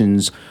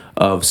emotions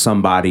of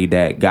somebody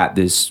that got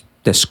this,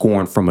 that's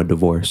scorned from a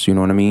divorce. You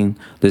know what I mean?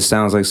 This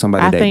sounds like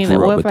somebody that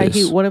grew up with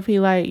this. What if he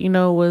like, you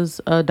know,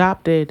 was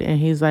adopted and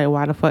he's like,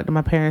 why the fuck did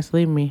my parents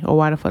leave me? Or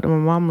why the fuck did my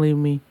mom leave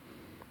me?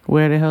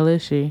 Where the hell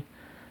is she?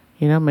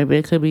 You know, maybe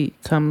it could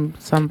become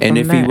something. And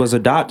if he was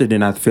adopted,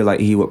 then I feel like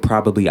he would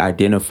probably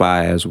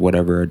identify as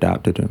whatever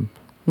adopted him.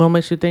 What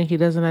makes you think he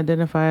doesn't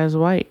identify as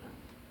white?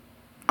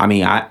 I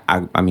mean,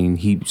 I mean,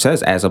 he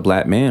says as a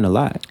black man a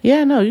lot.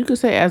 Yeah, no, you could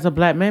say as a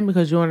black man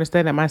because you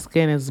understand that my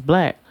skin is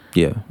black.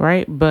 Yeah.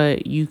 Right?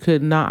 But you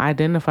could not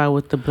identify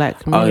with the black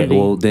community.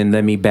 Well, then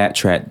let me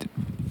backtrack.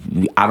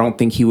 I don't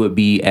think he would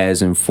be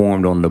as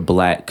informed on the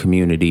black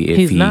community if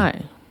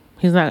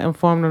He's not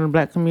informed on the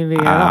black community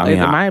at all, in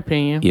my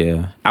opinion.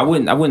 Yeah. I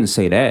wouldn't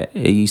say that.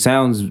 He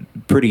sounds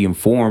pretty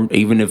informed,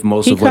 even if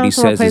most of what he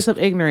says comes from a place of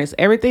ignorance.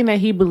 Everything that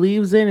he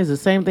believes in is the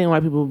same thing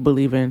white people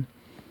believe in.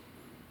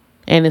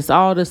 And it's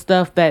all the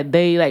stuff that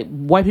they, like,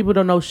 white people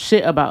don't know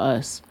shit about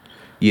us.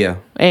 Yeah.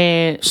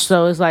 And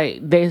so it's like,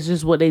 that's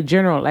just what they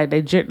generalize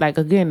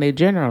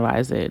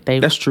it.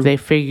 That's true. They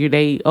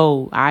figure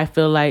I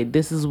feel like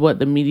this is what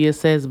the media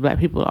says black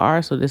people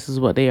are, so this is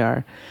what they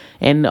are.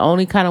 And the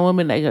only kind of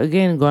women, like,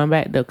 again, going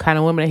back, the kind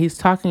of women that he's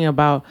talking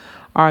about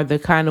are the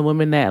kind of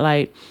women that,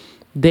 like,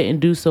 didn't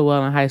do so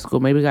well in high school,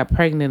 maybe got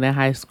pregnant in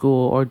high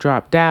school or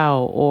dropped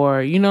out,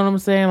 or, you know what I'm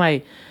saying?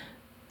 Like,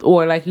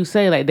 or like you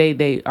say, like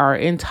they are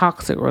in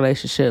toxic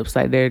relationships,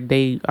 like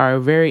they are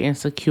very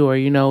insecure.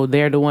 You know,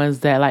 they're the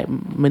ones that like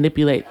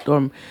manipulate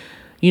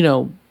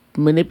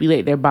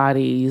their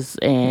bodies,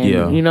 and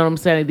you know what I'm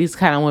saying. Like, these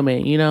kind of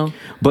women, you know.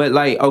 But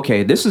like,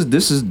 okay, this is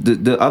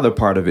the other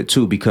part of it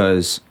too,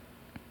 because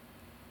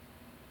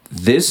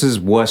this is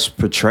what's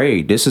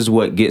portrayed. This is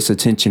what gets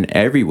attention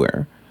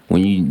everywhere.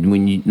 When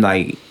you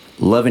like,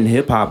 Love and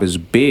Hip Hop is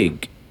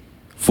big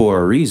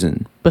for a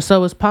reason. But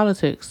so is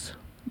politics.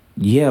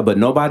 Yeah, but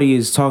nobody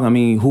is talking. I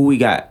mean, who we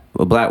got?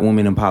 A black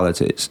woman in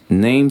politics.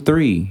 Name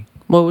 3.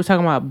 Well, we're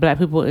talking about black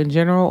people in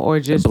general, or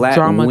just black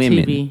drama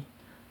women. TV?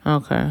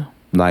 Okay.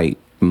 Like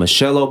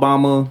Michelle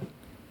Obama,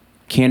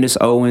 Candace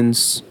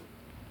Owens,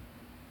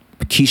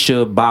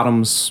 Keisha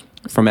Bottoms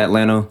from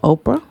Atlanta.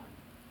 Oprah?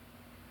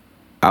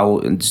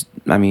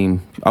 I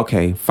mean,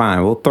 okay,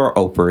 fine. We'll throw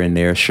Oprah in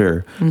there,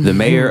 sure. Mm-hmm. The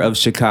mayor of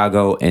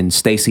Chicago and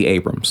Stacey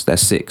Abrams.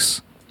 That's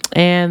 6.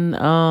 And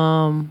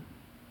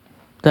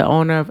the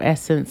owner of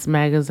Essence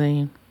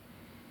magazine.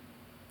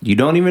 You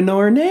don't even know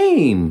her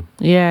name.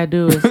 Yeah, I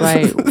do. It's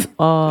like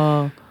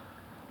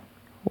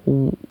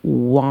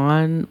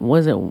Wang.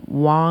 Was it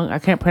Wang? I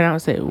can't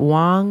pronounce it.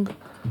 Wanga.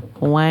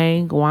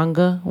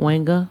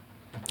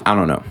 I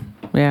don't know.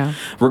 Yeah.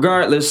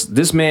 Regardless,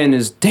 this man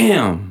is,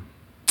 damn.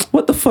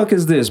 What the fuck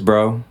is this,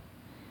 bro?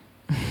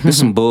 This is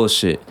some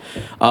bullshit.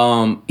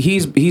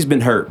 He's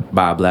been hurt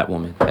by a black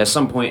woman at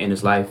some point in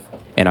his life,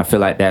 and I feel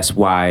like that's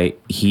why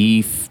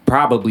he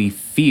probably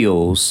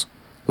feels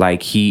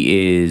like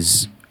he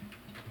is.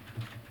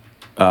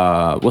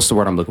 What's the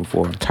word I'm looking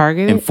for?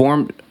 Targeted?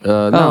 Informed?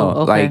 No,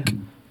 okay. Like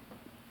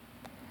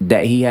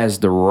that he has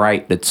the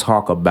right to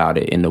talk about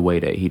it in the way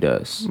that he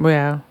does.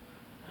 Yeah.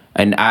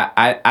 And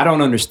I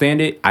don't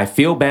understand it. I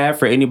feel bad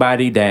for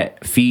anybody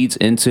that feeds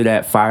into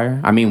that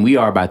fire. I mean, we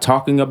are by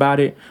talking about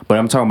it, but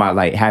I'm talking about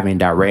like having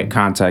direct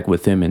contact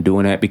with him and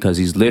doing that, because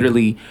he's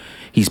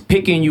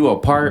picking you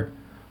apart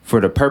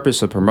for the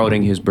purpose of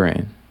promoting his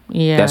brand.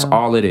 Yeah. That's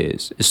all it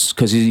is. It's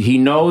because he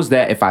knows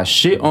that if I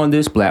shit on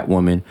this black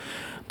women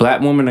are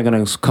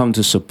going to come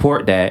to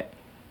support that,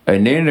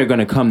 and then they're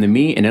going to come to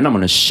me, and then I'm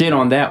going to shit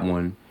on that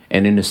one.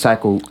 And in the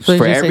cycle, so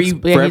for every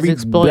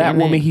black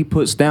woman he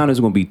puts down, there's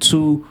going to be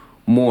 2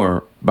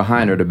 more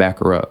behind her to back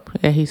her up.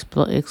 Yeah, he's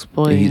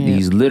exploiting.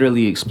 He's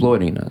literally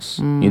exploiting us.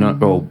 Mm-hmm. You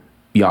know,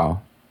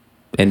 y'all.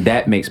 And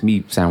that makes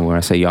me sound when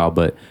I say y'all,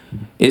 but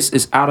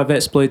it's out of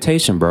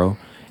exploitation, bro.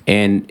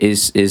 And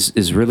it's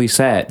really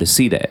sad to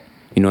see that.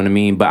 You know what I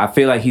mean? But I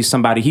feel like he's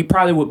somebody, he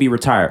probably would be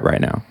retired right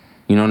now.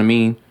 You know what I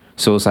mean?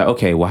 So it's like,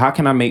 okay, well, how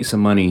can I make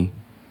some money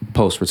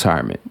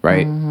post-retirement,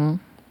 right? Mm-hmm.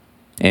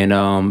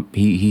 And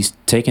he's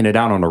taking it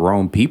out on the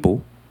wrong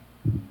people.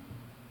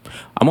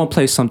 I'm going to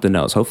play something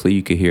else. Hopefully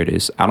you can hear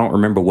this. I don't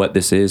remember what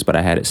this is, but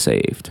I had it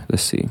saved.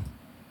 Let's see.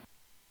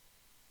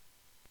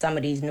 Some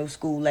of these new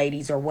school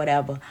ladies or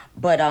whatever.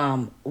 But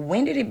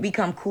when did it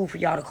become cool for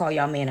y'all to call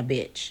y'all man a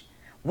bitch?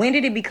 When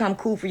did it become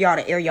cool for y'all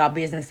to air y'all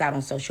business out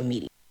on social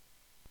media?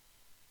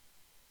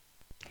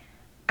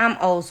 I'm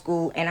old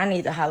school and I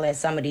need to holler at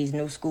some of these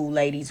new school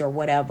ladies or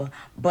whatever.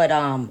 But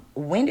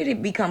when did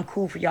it become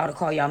cool for y'all to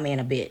call y'all man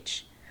a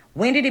bitch?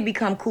 When did it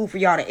become cool for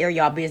y'all to air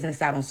y'all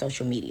business out on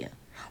social media?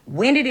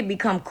 When did it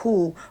become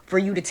cool for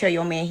you to tell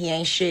your man he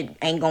ain't shit,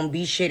 ain't gonna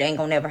be shit, ain't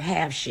gonna never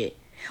have shit?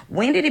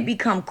 When did it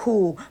become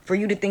cool for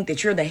you to think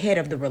that you're the head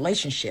of the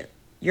relationship?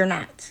 You're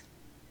not.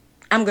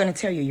 I'm gonna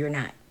tell you, you're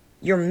not.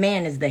 Your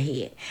man is the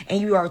head,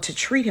 and you are to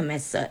treat him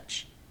as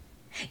such.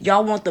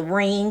 Y'all want the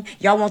ring,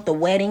 y'all want the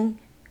wedding,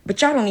 but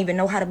y'all don't even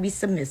know how to be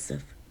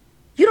submissive.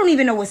 You don't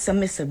even know what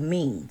submissive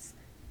means.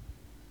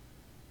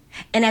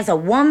 And as a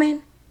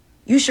woman,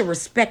 you should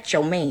respect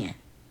your man.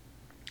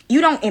 You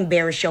don't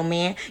embarrass your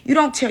man. You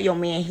don't tell your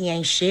man he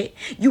ain't shit.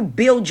 You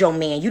build your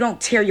man. You don't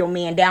tear your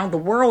man down. The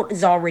world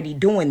is already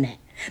doing that.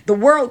 The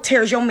world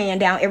tears your man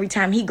down every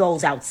time he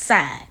goes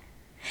outside.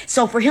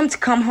 So for him to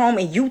come home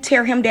and you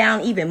tear him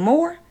down even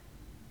more,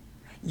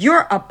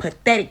 you're a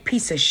pathetic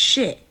piece of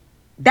shit.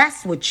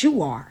 That's what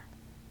you are.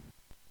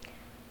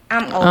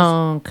 I'm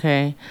old.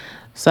 Okay.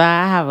 So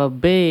I have a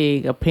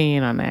big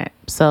opinion on that.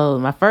 So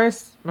my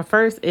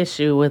first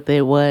issue with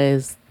it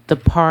was the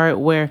part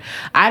where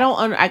I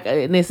don't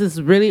and this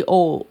is really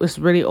old. It's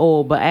really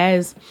old, but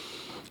as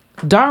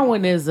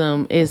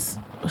Darwinism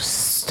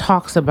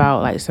talks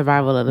about like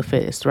survival of the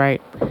fittest,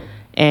 right?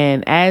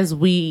 And as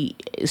we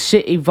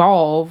shit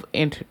evolve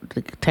into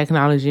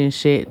technology and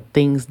shit,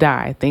 things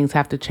die. Things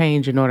have to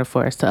change in order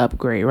for us to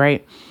upgrade,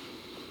 right?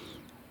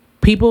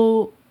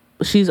 People,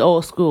 she's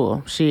old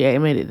school. She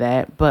admitted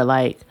that, but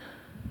like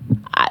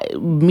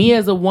me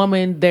as a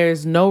woman,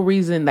 there's no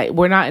reason, like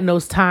we're not in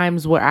those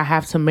times where I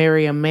have to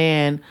marry a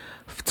man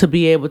to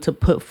be able to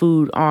put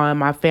food on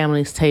my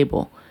family's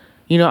table.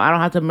 You know, I don't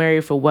have to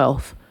marry for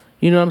wealth.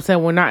 You know what I'm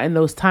saying? We're not in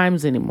those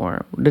times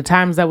anymore. The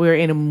times that we're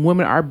in,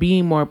 women are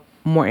being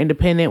more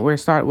independent.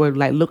 We're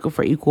like looking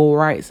for equal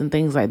rights and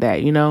things like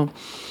that. You know,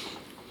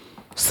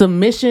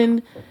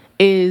 submission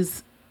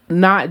is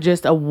not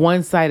just a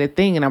one-sided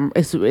thing, and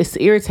it's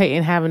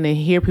irritating having to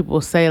hear people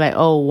say like,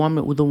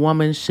 oh, the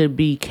woman should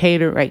be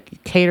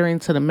catering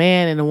to the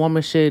man, and the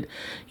woman should,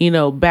 you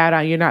know, bow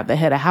down. You're not the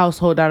head of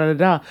household. Da da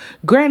da.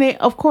 Granted,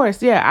 of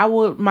course, yeah,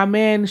 my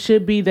man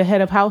should be the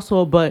head of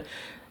household, but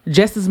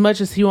just as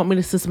much as he want me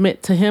to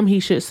submit to him, he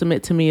should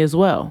submit to me as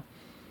well.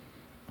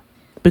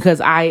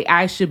 Because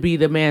I should be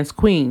the man's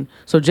queen.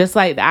 So just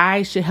like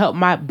I should help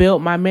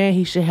build my man,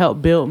 he should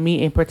help build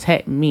me and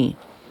protect me,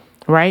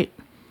 right?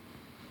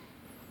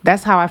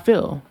 That's how I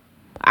feel.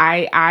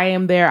 I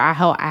am there. I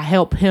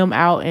help him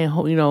out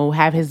and, you know,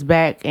 have his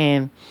back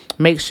and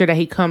make sure that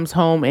he comes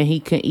home and he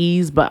can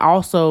ease. But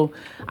also,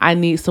 I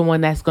need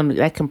someone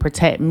that can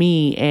protect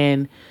me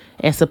and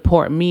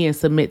support me and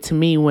submit to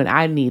me when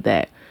I need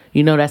that.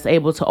 You know, that's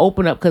able to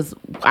open up, because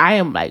I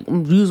am like,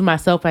 use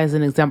myself as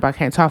an example. I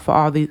can't talk for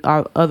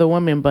all other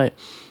women, but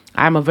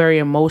I'm a very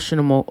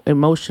emotional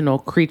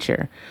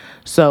creature.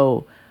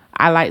 So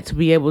I like to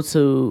be able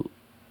to,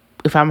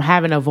 if I'm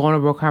having a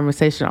vulnerable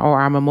conversation or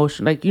I'm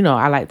emotional, like, you know,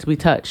 I like to be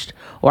touched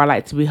or I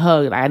like to be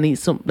hugged. I need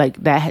some like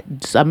that.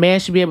 A man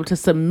should be able to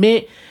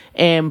submit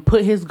and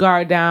put his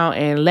guard down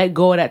and let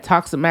go of that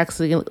toxic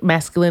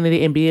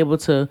masculinity and be able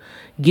to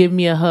give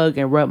me a hug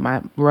and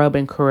rub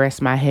and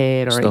caress my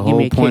head or give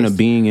me a kiss. The whole point of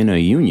being in a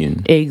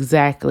union.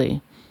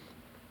 Exactly.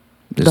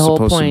 It's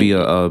supposed to be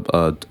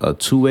a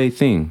two-way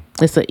thing.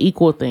 It's an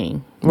equal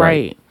thing,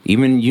 right?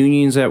 Even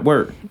unions at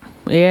work.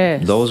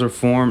 Yes. Those are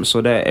formed so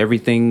that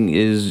everything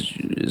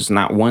is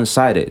not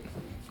one-sided,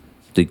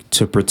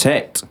 to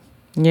protect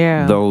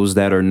those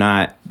that are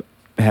not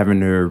having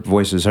their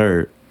voices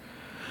heard.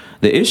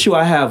 The issue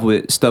I have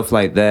with stuff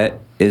like that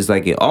is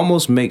like it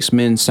almost makes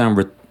men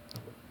sound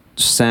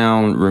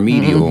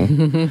remedial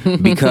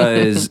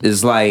because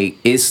it's like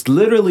it's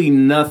literally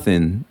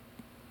nothing.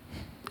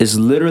 It's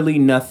literally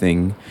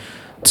nothing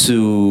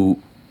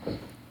to.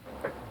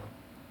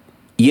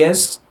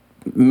 Yes,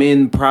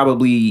 men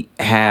probably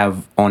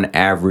have on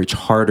average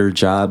harder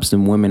jobs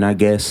than women, I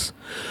guess.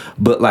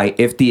 But like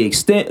if the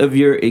extent of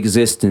your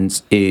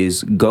existence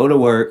is go to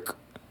work,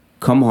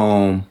 come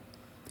home,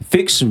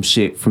 fix some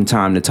shit from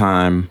time to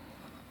time,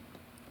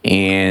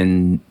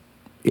 and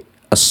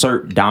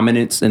assert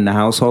dominance in the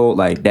household,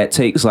 like that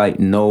takes like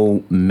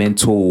no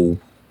mental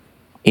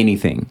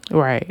anything.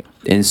 Right.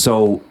 And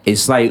so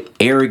it's like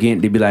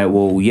arrogant to be like,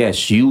 well,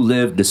 yes, you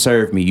live to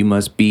serve me. You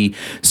must be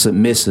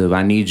submissive.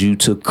 I need you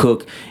to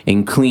cook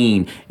and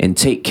clean and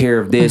take care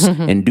of this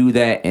and do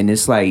that. And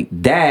it's like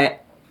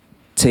that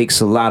takes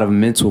a lot of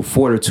mental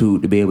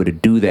fortitude to be able to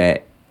do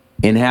that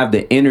and have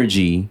the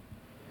energy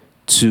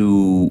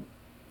to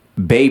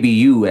baby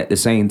you at the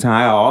same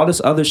time. All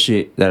this other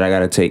shit that I got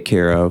to take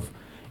care of.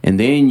 And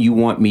then you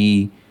want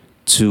me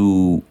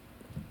to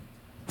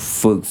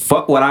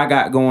fuck what I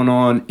got going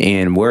on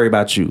and worry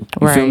about you.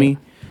 You feel me?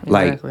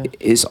 Exactly. Like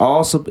it's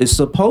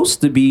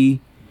supposed to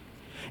be,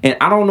 and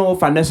I don't know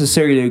if I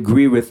necessarily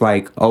agree with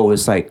like, oh,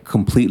 it's like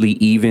completely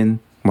even.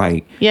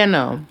 Like, yeah,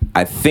 no.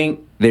 I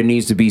think there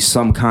needs to be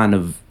some kind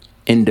of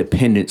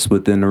independence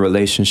within the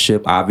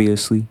relationship,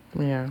 obviously.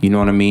 Yeah. You know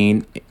what I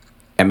mean?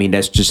 I mean,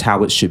 that's just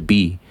how it should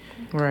be.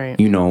 Right.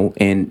 You know,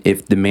 and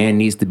if the man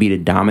needs to be the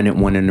dominant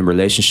one in the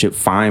relationship,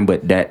 fine,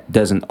 but that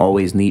doesn't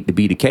always need to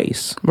be the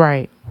case.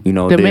 Right. You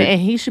know, the man,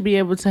 and he should be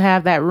able to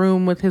have that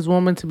room with his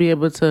woman to be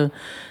able to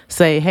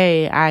say,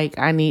 "Hey,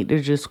 I need to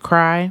just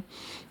cry,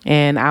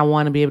 and I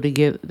want to be able to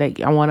get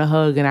like I want a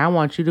hug, and I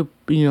want you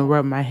to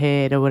rub my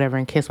head or whatever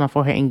and kiss my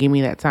forehead and give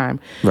me that time."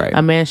 Right.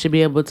 A man should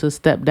be able to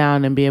step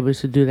down and be able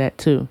to do that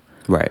too.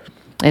 Right.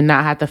 And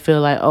not have to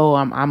feel like, oh,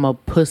 I'm a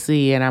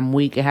pussy and I'm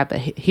weak and have to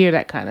hear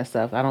that kind of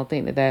stuff. I don't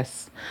think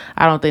that's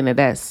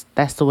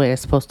the way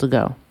it's supposed to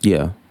go.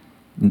 Yeah.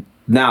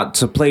 Now,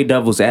 to play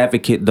devil's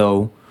advocate,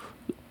 though,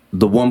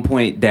 the one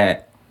point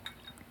that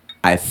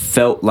I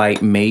felt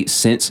like made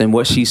sense in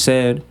what she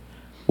said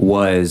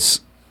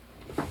was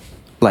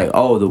like,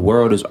 oh, the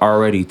world is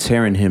already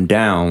tearing him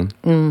down.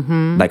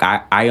 Mm-hmm. Like,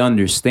 I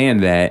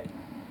understand that.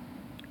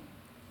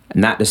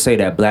 Not to say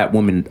that black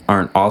women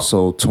aren't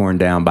also torn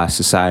down by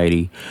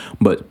society,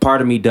 but part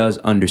of me does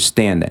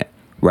understand that,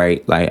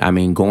 right? Like, I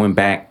mean, going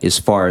back as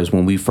far as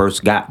when we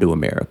first got to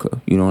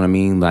America, you know what I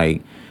mean?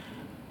 Like,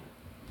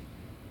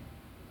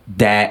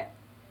 that's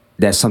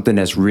something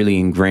that's really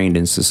ingrained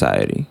in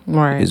society.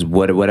 Right. Is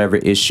whatever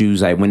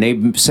issues, like when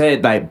they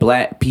said like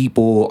black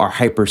people are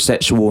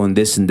hypersexual and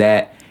this and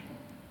that,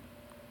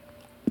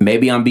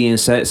 maybe I'm being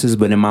sexist,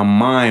 but in my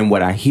mind,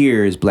 what I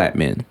hear is black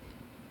men,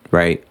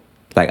 right?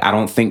 Like, I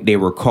don't think they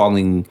were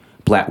calling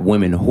black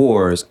women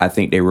whores. I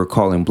think they were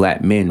calling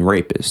black men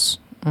rapists.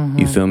 Mm-hmm.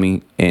 You feel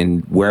me?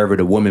 And wherever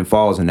the woman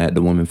falls in that,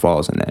 the woman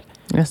falls in that.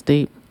 That's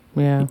deep.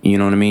 Yeah. You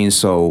know what I mean?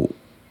 So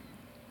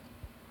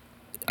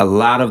a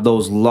lot of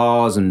those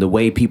laws and the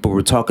way people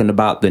were talking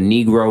about the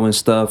Negro and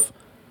stuff,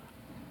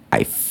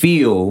 I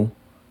feel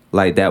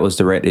like that was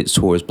directed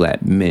towards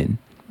black men.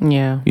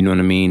 Yeah. You know what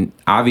I mean?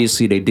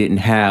 Obviously, they didn't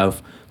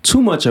have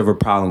too much of a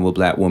problem with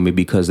black women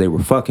because they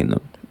were fucking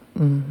them.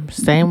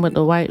 Same with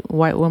the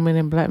white women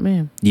and black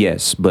men.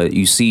 Yes, but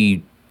you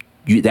see,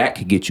 that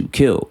could get you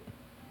killed.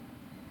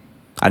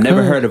 I've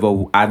never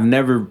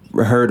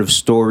heard of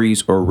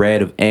stories or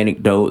read of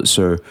anecdotes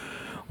or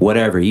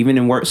whatever, even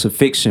in works of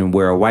fiction,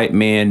 where a white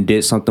man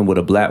did something with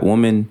a black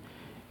woman,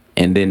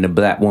 and then the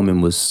black woman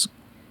was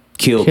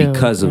killed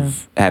because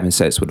of having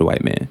sex with a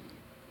white man.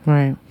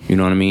 Right. You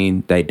know what I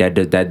mean? That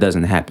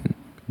doesn't happen.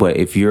 But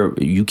if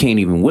you can't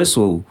even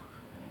whistle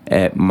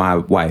at my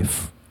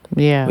wife.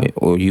 Yeah.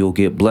 Or you'll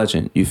get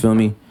bludgeoned. You feel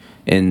me?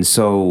 And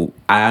so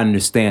I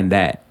understand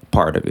that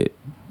part of it.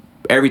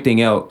 Everything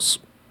else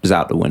is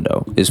out the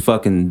window. It's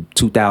fucking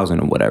 2000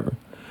 or whatever.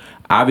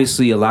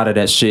 Obviously, a lot of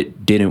that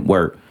shit didn't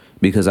work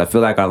because I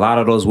feel like a lot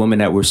of those women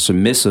that were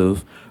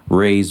submissive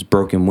raised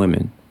broken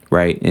women,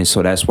 right? And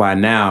so that's why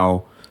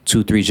now,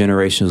 2-3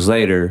 generations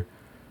later,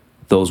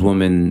 those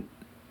women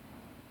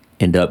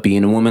end up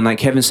being a woman like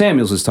Kevin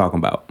Samuels was talking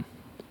about.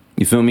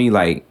 You feel me?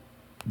 Like,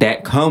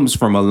 that comes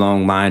from a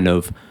long line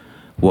of,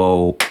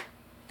 well,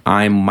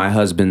 I'm my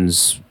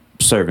husband's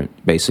servant,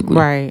 basically.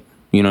 Right.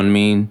 You know what I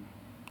mean?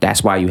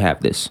 That's why you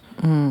have this.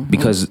 Mm-hmm.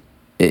 Because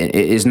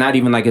it's not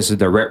even like it's a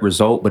direct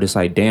result, but it's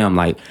like, damn,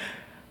 like,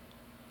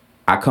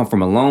 I come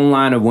from a long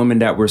line of women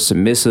that were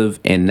submissive,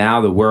 and now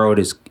the world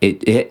it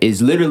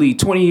is literally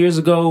 20 years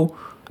ago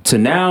to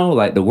now,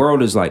 like, the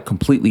world is like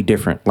completely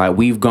different. Like,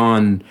 we've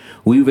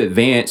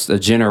advanced a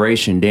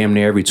generation damn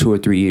near every 2 or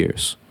 3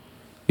 years.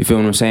 You feel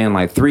what I'm saying?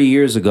 Like, 3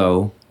 years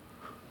ago,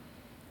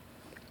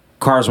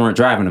 cars weren't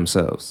driving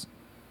themselves.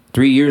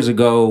 3 years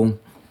ago,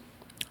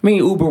 I mean,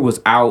 Uber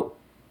was out.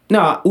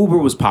 No, Uber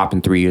was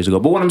popping 3 years ago.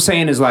 But what I'm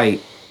saying is,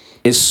 like,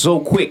 it's so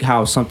quick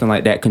how something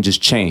like that can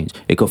just change.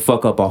 It could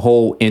fuck up a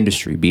whole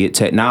industry, be it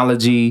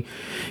technology,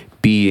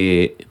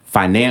 be it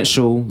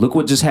financial. Look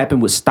what just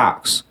happened with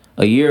stocks.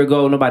 A year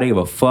ago, nobody gave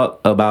a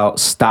fuck about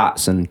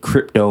stocks and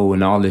crypto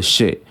and all this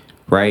shit,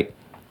 right?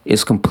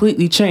 It's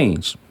completely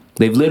changed.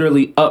 They've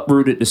literally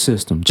uprooted the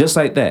system just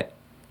like that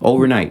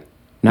overnight.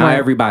 Now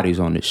everybody's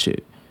on this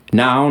shit.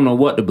 Now I don't know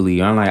what to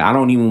believe. I'm like, I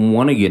don't even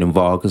want to get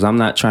involved because I'm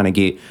not trying to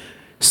get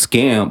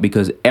scammed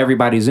because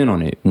everybody's in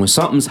on it. When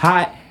something's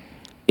hot,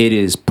 it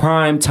is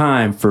prime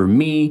time for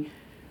me,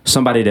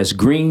 somebody that's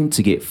green,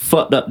 to get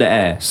fucked up the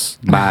ass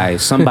by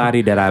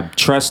somebody that I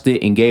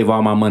trusted and gave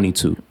all my money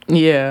to.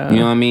 Yeah. You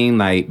know what I mean?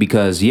 Like,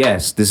 because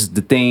yes, this is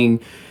the thing.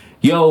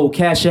 Yo,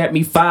 cash at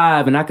me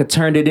 5 and I could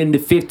turn it into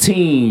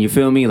 15. You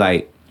feel me?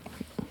 Like,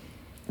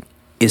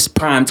 it's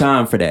prime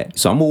time for that.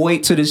 So I'm going to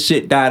wait till this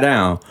shit die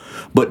down.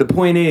 But the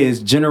point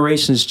is,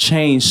 generations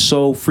change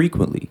so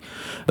frequently.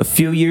 A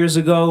few years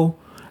ago,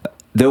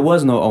 there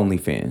was no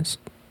OnlyFans.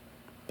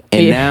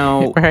 And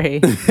now,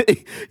 right.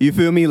 You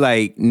feel me?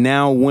 Like,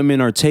 now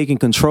women are taking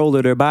control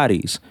of their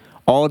bodies.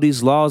 All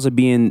these laws are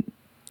being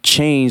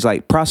changed.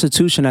 Like,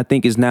 prostitution, I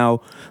think, is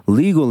now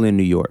legal in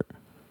New York.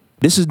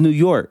 This is New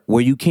York,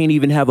 where you can't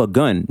even have a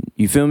gun.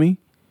 You feel me?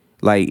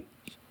 Like,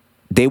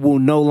 they will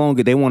no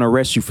longer, they want to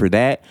arrest you for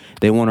that.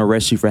 They want to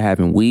arrest you for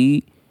having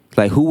weed.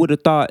 Like, who would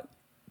have thought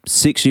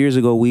 6 years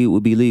ago weed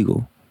would be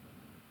legal?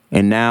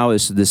 And now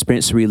it's a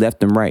dispensary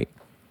left and right.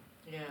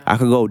 Yeah. I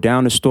could go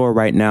down the store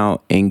right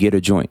now and get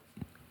a joint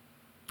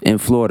in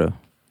Florida,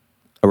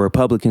 a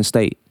Republican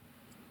state.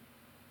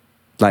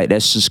 Like,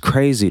 that's just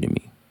crazy to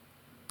me.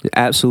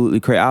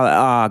 Absolutely crazy.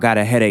 I got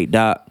a headache,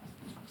 doc.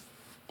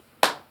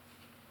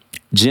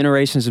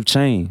 Generations have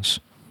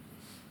changed.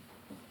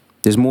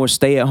 There's more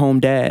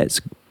stay-at-home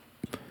dads.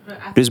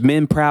 There's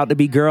men proud to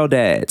be girl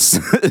dads. I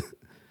think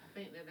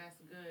that's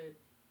good.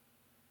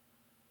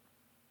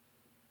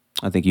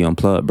 I think you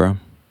unplugged, bro.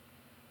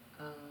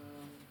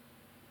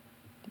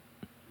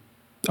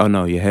 Oh,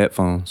 no, your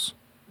headphones.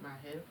 My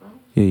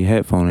headphones? Yeah, your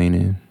headphone ain't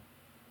in.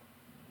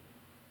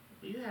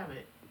 You have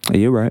it. Oh,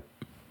 you're right.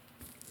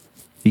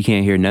 You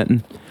can't hear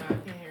nothing? No, I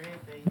can't hear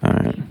anything. All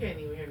right. You can't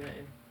even hear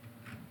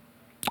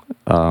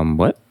nothing.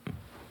 What?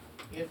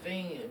 Your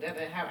thing,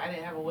 I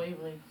didn't have a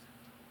wavelength.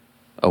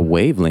 A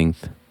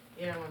wavelength?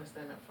 Yeah, I want to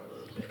stand up for a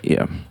little bit.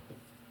 Yeah.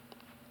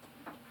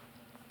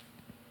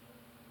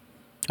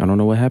 I don't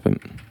know what happened.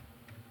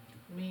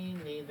 Me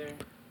neither.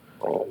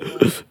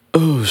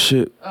 Oh,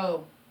 shit.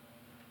 Oh.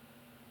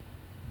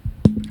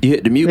 You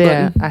hit the mute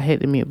button? Yeah, I hit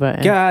the mute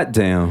button. God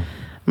damn.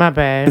 My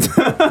bad.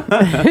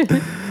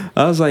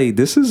 I was like,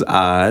 this is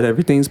odd.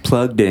 Everything's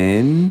plugged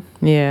in.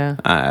 Yeah.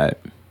 All right.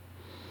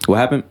 What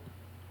happened?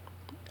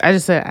 I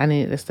just said I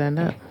needed to stand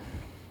up.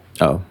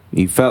 Oh,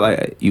 you felt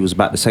like you was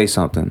about to say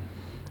something.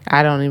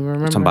 I don't even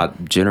remember. Something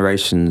about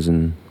generations,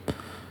 and I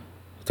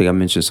think I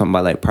mentioned something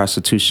about like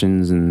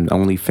prostitutions and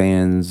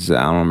OnlyFans.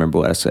 I don't remember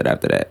what I said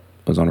after that.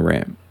 I was on a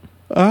rant.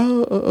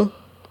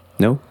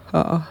 No?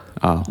 Oh.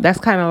 That's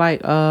kind of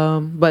like,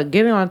 but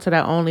getting onto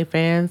that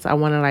OnlyFans, I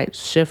want to like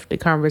shift the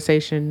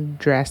conversation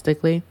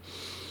drastically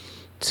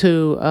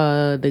to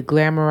the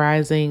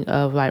glamorizing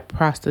of like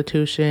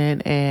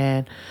prostitution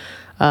and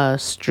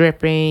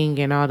stripping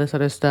and all this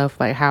other stuff,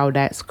 like how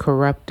that's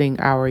corrupting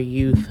our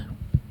youth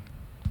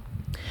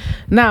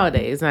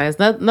nowadays. Now, it's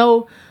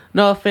no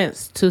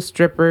offense to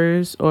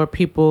strippers or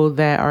people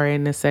that are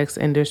in the sex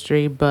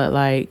industry, but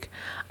like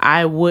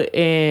I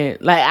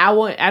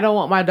don't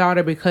want my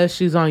daughter, because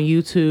she's on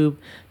YouTube,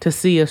 to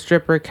see a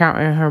stripper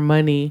counting her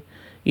money,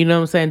 you know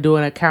what I'm saying,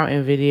 doing a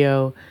counting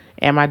video,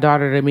 and my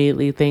daughter to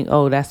immediately think,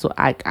 oh, that's what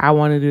I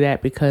want to do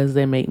that because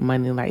they make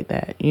money like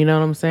that. You know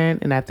what I'm saying?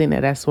 And I think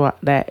that's what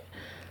that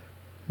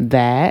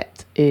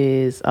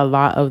is a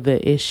lot of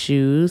the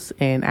issues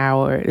in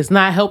it's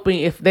not helping.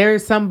 If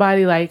there's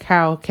somebody like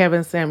how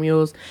Kevin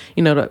Samuels,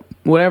 you know,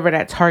 whatever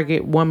that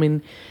target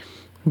woman,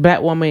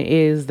 black woman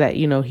is that,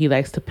 you know, he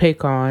likes to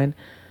pick on,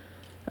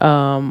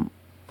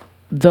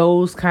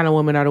 those kind of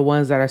women are the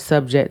ones that are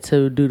subject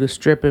to do the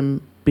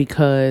stripping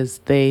because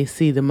they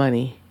see the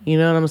money. You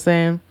know what I'm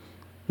saying?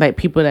 Like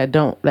people that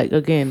don't, like,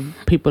 again,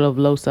 people of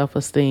low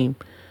self-esteem,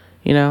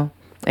 you know,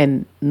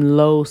 and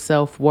low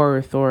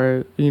self-worth,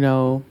 or, you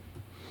know,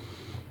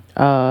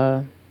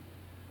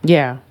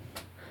 yeah,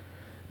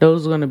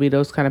 those are going to be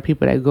those kind of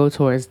people that go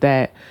towards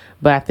that.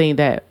 But I think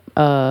that,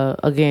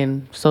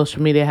 again,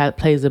 social media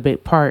plays a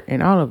big part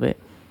in all of it.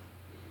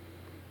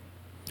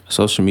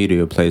 Social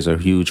media plays a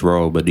huge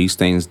role, but these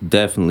things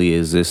definitely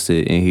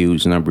existed in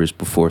huge numbers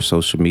before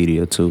social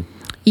media too.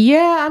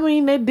 Yeah, I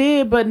mean, they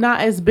did, but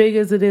not as big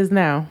as it is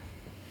now.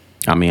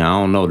 I mean, I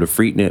don't know. The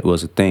Freaknik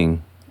was a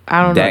thing.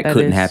 I don't know. That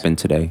couldn't happen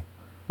today.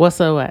 What's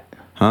up? What?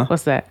 Huh?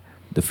 What's that?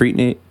 The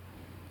Freaknik?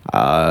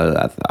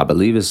 I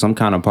believe it's some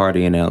kind of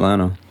party in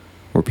Atlanta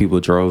where people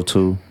drove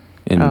to,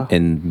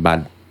 and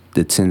by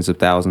the tens of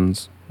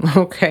thousands.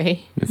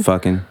 Okay.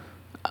 Fucking.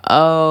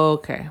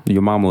 Okay.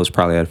 Your mama was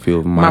probably at a few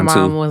of them. My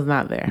mom was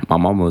not there. My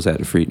mama was at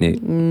the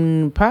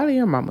Freaknik. Probably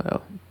your mama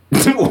though.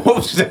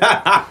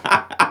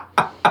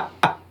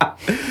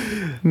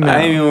 No.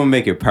 I ain't even want to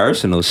make it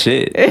personal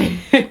shit.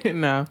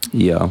 No.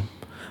 Yeah.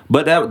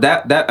 But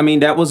that I mean,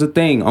 that was a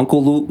thing.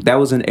 Uncle Luke, that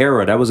was an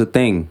era. That was a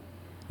thing.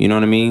 You know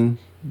what I mean?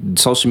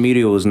 Social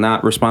media was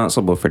not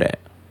responsible for that.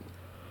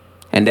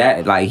 And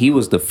that, like, he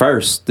was the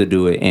first to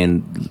do it,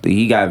 and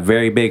he got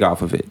very big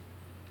off of it.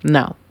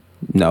 No.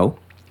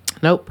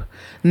 Nope.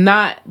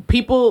 Not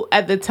people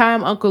at the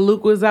time Uncle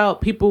Luke was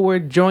out, people were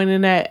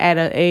joining that at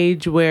an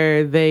age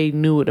where they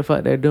knew what the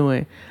fuck they're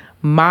doing.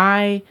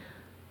 My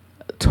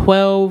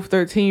 12,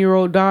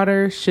 13-year-old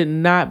daughter should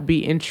not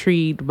be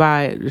intrigued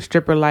by the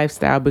stripper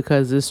lifestyle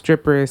because the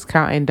stripper is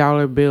counting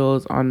dollar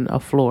bills on a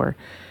floor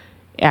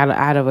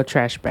out of a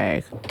trash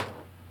bag.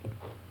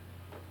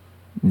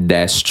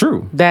 That's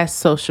true. That's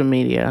social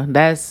media.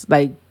 That's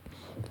like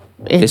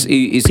it's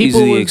people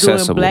easily was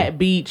accessible. Doing Black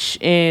Beach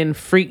and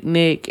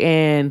Freaknik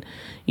and,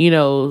 you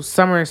know,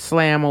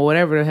 SummerSlam or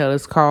whatever the hell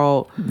it's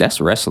called. That's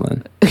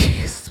wrestling.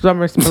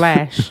 Summer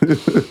Splash.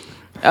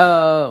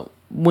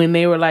 When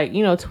they were like,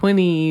 you know,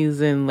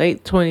 20s and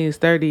late 20s,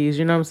 30s,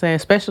 you know what I'm saying?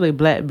 Especially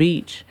Black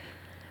Beach.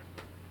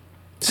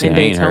 See, I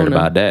ain't heard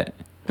about that.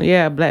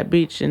 Yeah, Black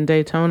Beach in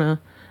Daytona.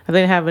 I think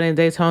they have it in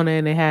Daytona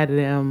and they had it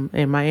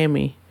in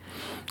Miami.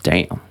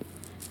 Damn.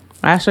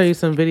 I'll show you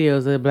some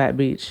videos of Black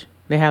Beach.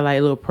 They have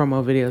like little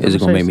promo videos. Is it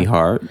gonna make me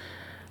hard?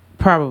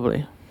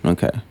 Probably.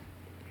 Okay.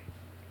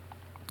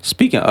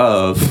 Speaking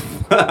of,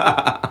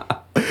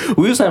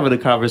 we was having a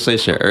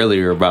conversation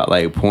earlier about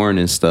like porn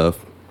and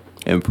stuff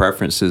and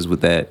preferences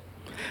with that.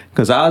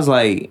 Cause I was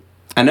like,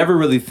 I never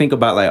really think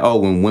about like, oh,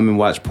 when women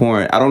watch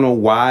porn, I don't know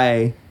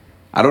why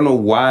I don't know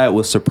why it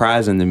was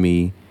surprising to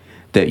me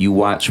that you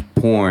watch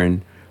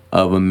porn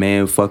of a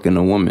man fucking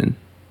a woman.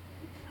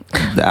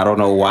 I don't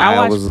know why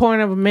I watch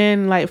porn of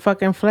men like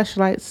fucking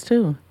fleshlights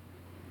too.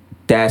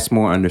 That's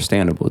more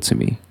understandable to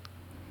me.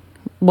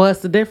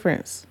 What's the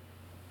difference?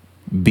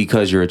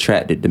 Because you're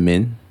attracted to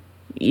men.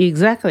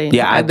 Exactly.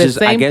 Yeah, I guess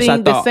I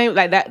thought the same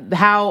like that.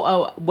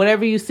 How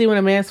whatever you see when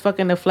a man's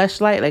fucking a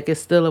fleshlight, like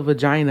it's still a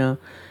vagina,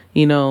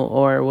 you know,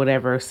 or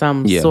whatever,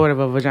 some sort of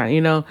a vagina,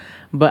 you know.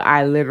 But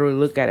I literally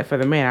look at it for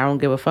the man. I don't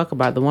give a fuck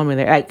about the woman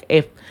there. Like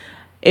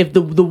if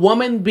the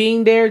woman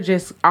being there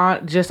just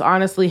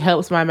honestly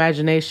helps my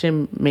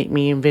imagination make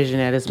me envision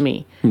that as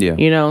me. Yeah.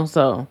 You know,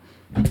 so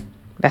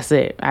that's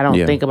it. I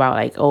don't think about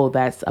like, oh,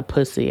 that's a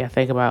pussy. I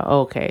think about,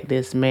 okay,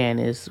 this man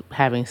is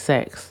having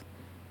sex.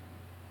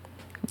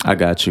 I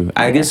got you.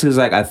 I guess it's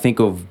like I think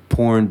of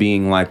porn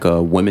being like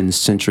a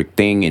women-centric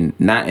thing, and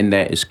not in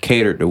that it's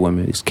catered to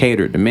women. It's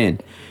catered to men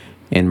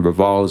and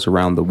revolves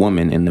around the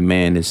woman, and the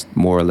man is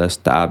more or less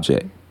the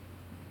object.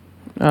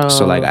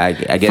 So like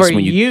I guess for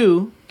when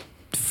you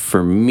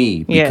for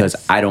me, because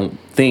I don't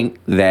think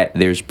that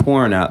there's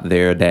porn out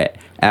there that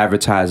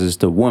advertises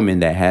the woman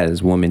that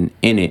has woman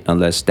in it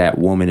unless that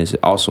woman is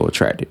also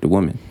attracted to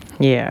women.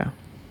 Yeah.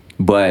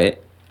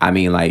 But I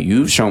mean, like,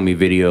 you've shown me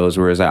videos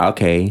where it's like,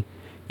 okay,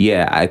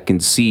 yeah, I can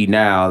see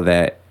now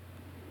that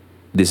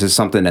this is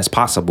something that's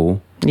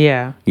possible.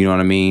 Yeah. You know what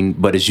I mean?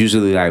 But it's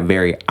usually like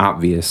very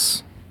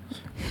obvious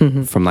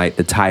from like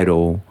the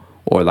title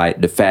or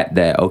like the fact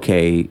that,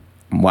 okay,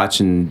 I'm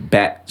watching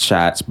back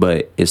shots,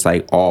 but it's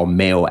like all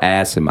male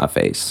ass in my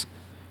face.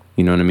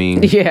 You know what I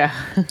mean? Yeah.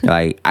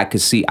 Like I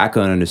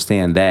could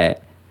understand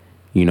that,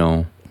 you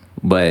know,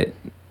 but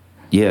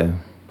yeah.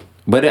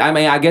 But I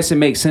mean, I guess it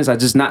makes sense.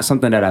 It's just not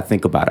something that I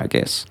think about, I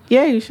guess.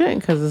 Yeah, you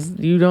shouldn't, because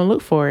you don't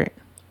look for it.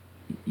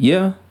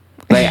 Yeah.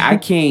 Like I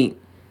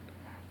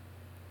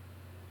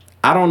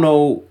don't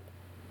know.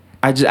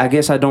 I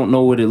guess I don't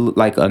know what it look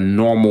like a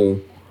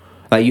normal,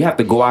 like you have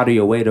to go out of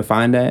your way to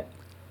find that.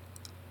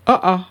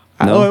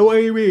 No? What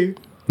do you mean?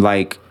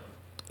 Like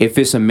if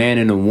it's a man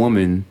and a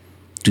woman,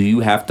 do you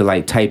have to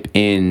like type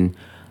in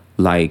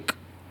like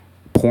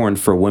porn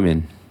for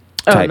women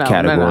type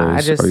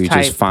categories? No. Or you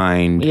just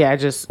find what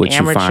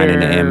amateur, you find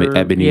in the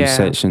ebony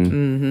section?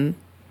 Mm-hmm.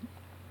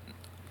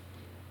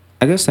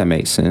 I guess that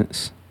makes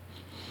sense.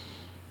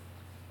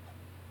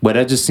 But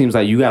that just seems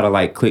like you gotta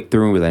like click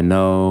through and be like,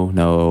 no.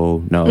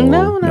 Not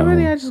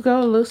really. I just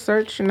go look,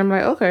 search, and I'm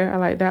like, okay, I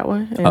like that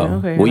one. And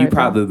okay. Well, you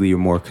probably are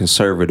more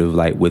conservative,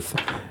 like with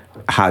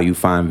how you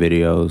find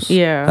videos.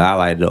 Yeah. I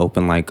like to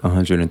open like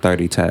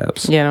 130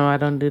 tabs. Yeah, no, I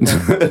don't do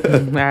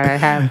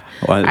that.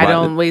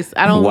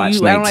 I don't like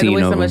to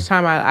waste so much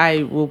time.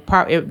 I will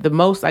probably, if the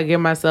most I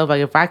give myself,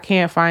 like if I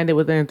can't find it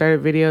within a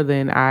third video,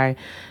 then I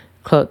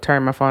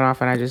turn my phone off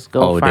and I just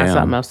go find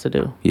something else to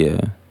do. Yeah.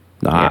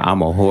 No, yeah.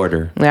 I'm a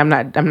hoarder. I'm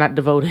not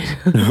devoted.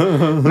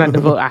 I'm not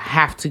devoted. I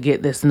have to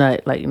get this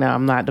nut. Like, no,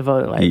 I'm not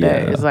devoted like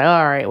that. It's like,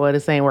 all right, well,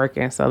 this ain't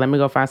working, so let me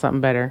go find something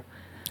better.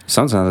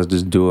 Sometimes I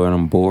just do it when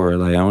I'm bored.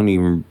 Like, I don't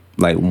even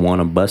like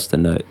want to bust a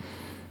nut.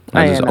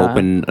 I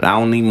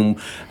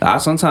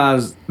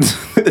sometimes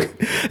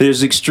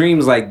there's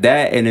extremes like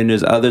that, and then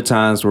there's other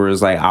times where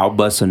it's like I'll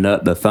bust a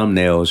nut the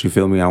thumbnails. You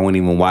feel me? I won't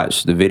even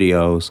watch the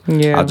videos.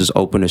 Yeah. I'll just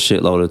open a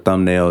shitload of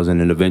thumbnails, and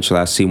then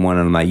eventually I see one,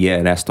 and I'm like,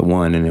 yeah, that's the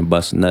one, and then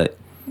bust a nut.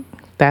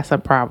 That's a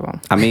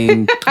problem. I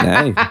mean,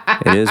 hey,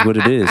 it is what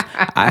it is.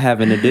 I have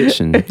an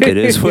addiction. It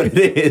is what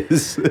it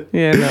is.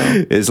 Yeah,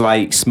 no. It's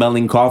like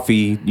smelling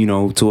coffee, you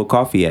know, to a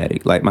coffee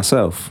addict like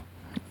myself.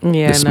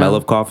 Yeah, the smell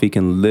of coffee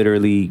can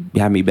literally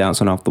have me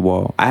bouncing off the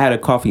wall. I had a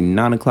coffee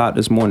 9 o'clock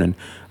this morning,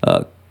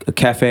 a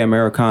cafe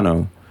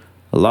Americano,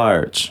 a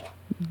large.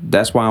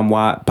 That's why I'm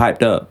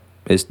piped up.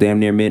 It's damn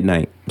near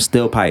midnight.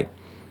 Still piped.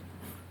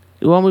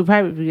 You want me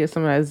pipe if you get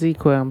some of that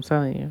ZQL, I'm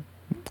telling you.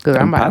 Because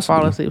I'm about to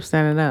fall asleep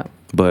standing up.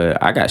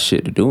 But I got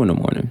shit to do in the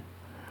morning.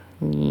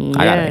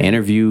 Yeah. I got an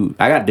interview.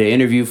 I got the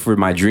interview for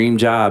my dream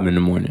job in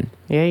the morning.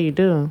 Yeah, you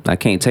do. I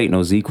can't take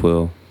no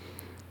ZQL.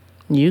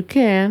 You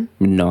can.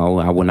 No,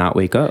 I will not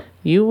wake up.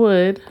 You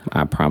would.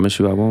 I promise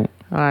you I won't.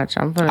 Watch,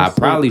 I'm gonna sleep.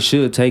 Probably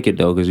should take it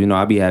though, because you know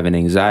I be having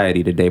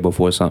anxiety the day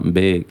before something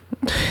big.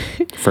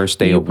 First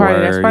day of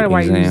work. That's probably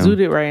why you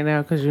zooted right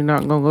now, because you're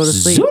not gonna go to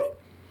sleep. Zoot?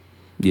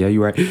 Yeah,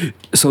 you're right.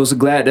 So it's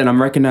glad that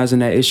I'm recognizing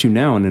that issue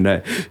now, and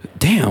that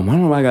damn, I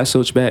don't know why I got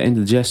such bad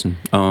indigestion.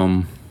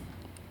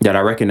 That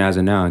I recognize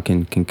it now and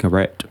can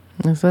correct.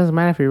 It doesn't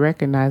matter if you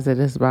recognize it.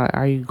 It's about,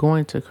 are you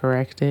going to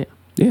correct it?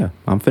 Yeah,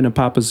 I'm finna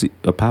pop a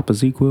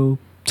ZQL.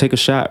 Take a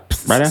shot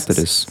right after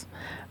this.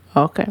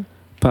 Okay.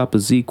 Papa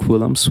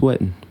ZQL, I'm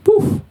sweating.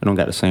 Woo. I don't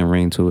got the same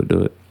ring to it, do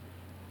it.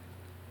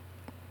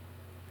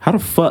 How the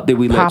fuck did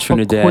we let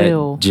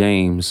Trinidad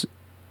James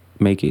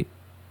make it?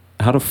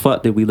 How the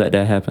fuck did we let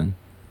that happen?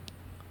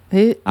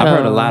 I've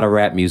heard a lot of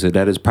rap music.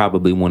 That is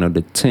probably one of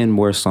the 10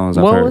 worst songs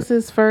I've heard. What was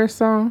his first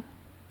song?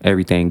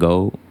 Everything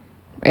Gold.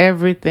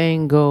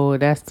 Everything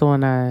Gold. That's the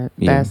one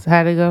that's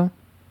how'd it go?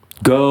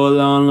 Gold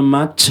on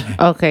my chain.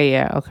 Okay,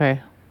 yeah, okay.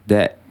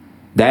 That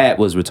That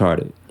was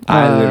retarded.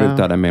 I literally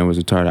thought that man was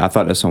retarded. I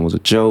thought that song was a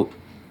joke.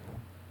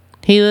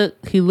 He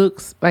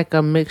looks like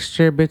a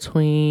mixture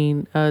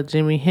between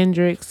Jimi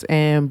Hendrix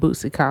and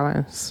Bootsy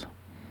Collins.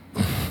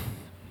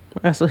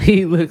 That's what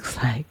he looks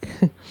like.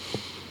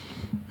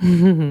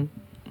 You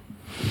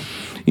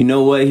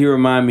know what? He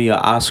remind me of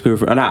Oscar.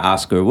 Not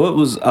Oscar. What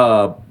was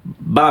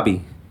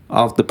Bobby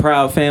off the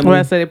Proud Family? What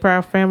I said, the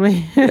Proud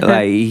Family.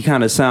 Like he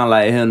kind of sound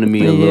like him to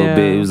me a little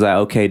bit. It was like,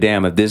 okay,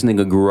 damn, if this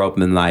nigga grew up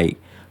in like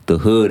the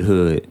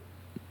hood,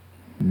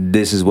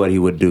 this is what he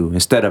would do.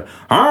 Instead of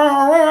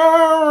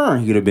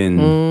he could have been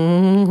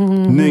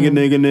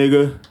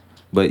nigga.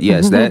 But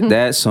yes,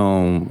 that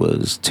song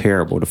was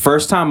terrible. The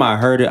first time I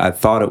heard it, I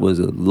thought it was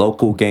a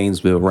local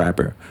Gainesville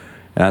rapper.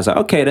 And I was like,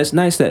 okay, that's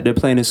nice that they're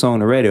playing this song on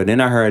the radio. Then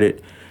I heard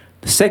it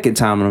the second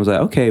time and I was like,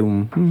 okay,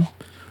 all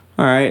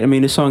right. I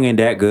mean, this song ain't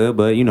that good,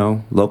 but you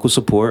know, local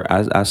support.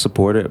 I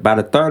support it. By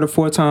the third or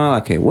fourth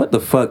time, okay, what the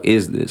fuck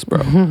is this,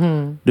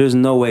 bro? There's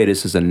no way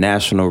this is a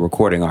national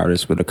recording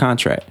artist with a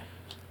contract.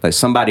 Like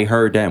somebody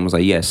heard that and was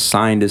like, yes,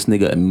 sign this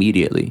nigga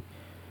immediately.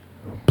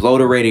 Blow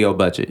the radio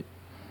budget.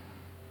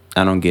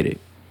 I don't get it.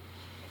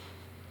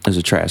 It's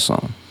a trash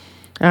song.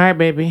 All right,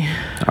 baby.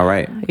 All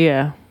right.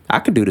 Yeah. I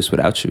could do this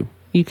without you.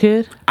 You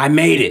could? I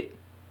made it.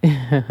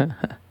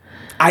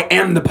 I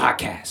am the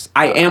podcast.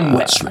 I am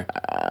Wet Shrimp.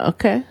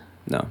 Okay.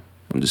 No,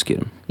 I'm just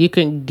kidding. You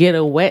can get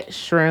a wet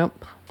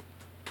shrimp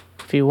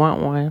if you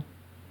want one.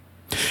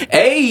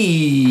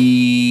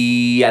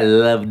 Hey, I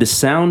love the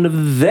sound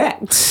of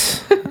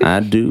that. I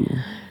do.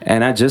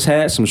 And I just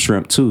had some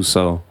shrimp too,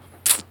 so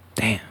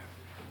damn.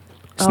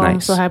 It's nice.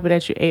 I'm so happy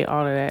that you ate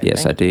all of that.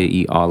 Yes, I did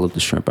eat all of the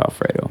shrimp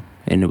Alfredo,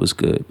 and it was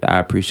good. I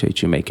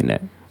appreciate you making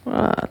that.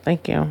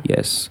 Thank you.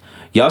 Yes.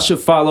 Y'all should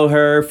follow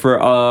her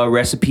for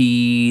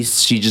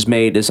recipes. She just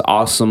made this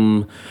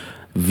awesome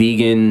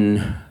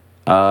vegan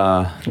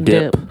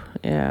dip.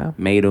 Yeah.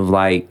 Made of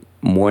like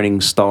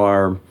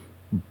Morningstar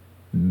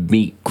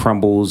meat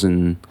crumbles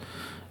and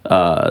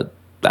I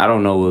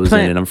don't know what was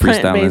in it. I'm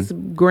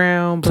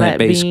freestyling.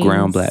 Plant-based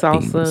ground black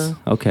salsa. Beans.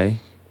 Okay.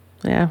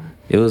 Yeah.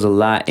 It was a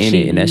lot in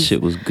it, and that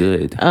shit was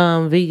good.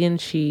 Vegan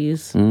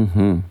cheese.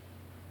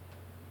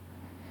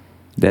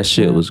 That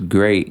shit was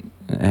great.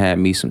 I had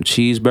me some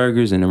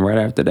cheeseburgers, and then right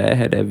after that, I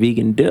had that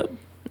vegan dip.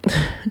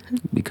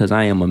 Because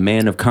I am a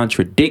man of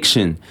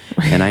contradiction,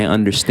 and I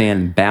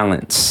understand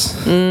balance.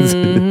 All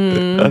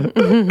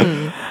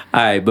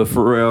right, but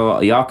for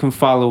real, y'all can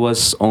follow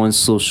us on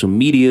social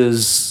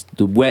medias.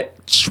 The Wet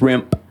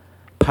Shrimp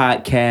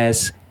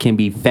Podcast can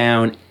be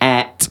found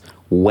at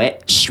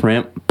Wet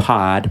Shrimp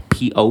Pod,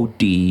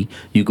 Pod. You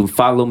can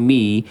follow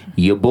me,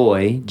 your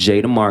boy,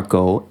 Jay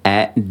DeMarco,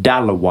 at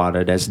Dollar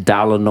Water. That's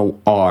dollar no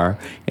R.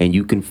 And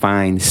you can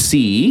find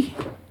C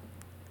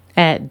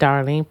at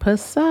Darlene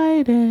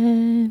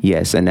Poseidon.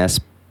 Yes, and that's,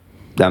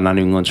 I'm not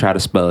even going to try to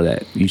spell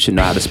that. You should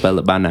know how to spell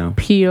it by now.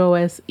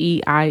 Poseidon.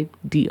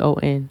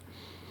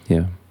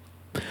 Yeah.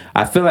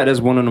 I feel like that's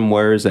one of them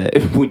words that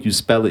when you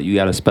spell it, you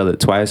got to spell it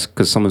twice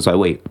because someone's like,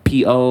 wait,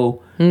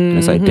 P-O? And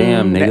it's like,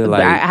 damn, nigga.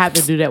 Like, I have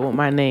to do that with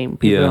my name.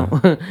 Yeah.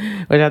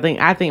 Which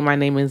I think my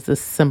name is the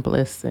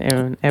simplest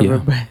ever.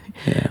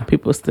 Yeah.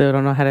 People still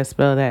don't know how to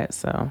spell that,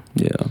 so.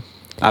 Yeah.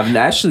 I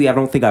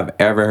don't think I've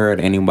ever heard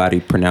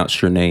anybody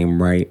pronounce your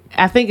name right.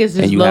 I think it's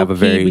just low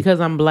key because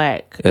I'm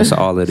black. That's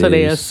all it is. So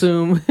they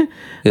assume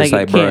it's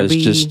like, bro, it's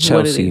just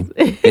Chelsea.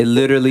 It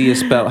literally is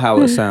spelled how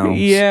it sounds.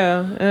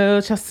 Yeah.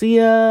 Chelsea.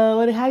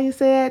 How do you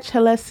say that?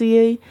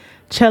 Chelsea.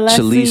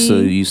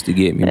 Chalisa used to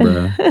get me,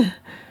 bro.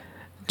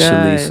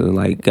 Chalisa,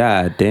 like,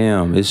 god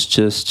damn, it's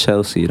just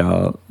Chelsea,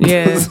 dog.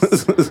 Yes.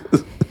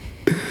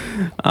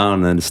 I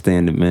don't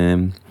understand it,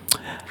 man.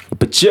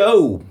 But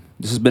yo,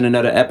 this has been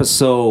another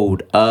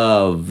episode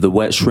of the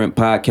Wet Shrimp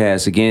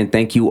Podcast. Again,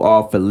 thank you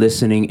all for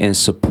listening and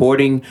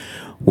supporting.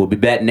 We'll be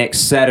back next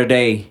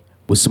Saturday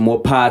with some more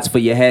pods for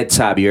your head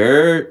top. You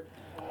heard?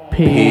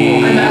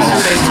 Peace.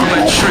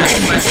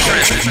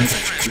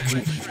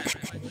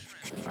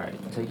 All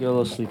right, take your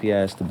little sleepy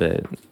ass to bed.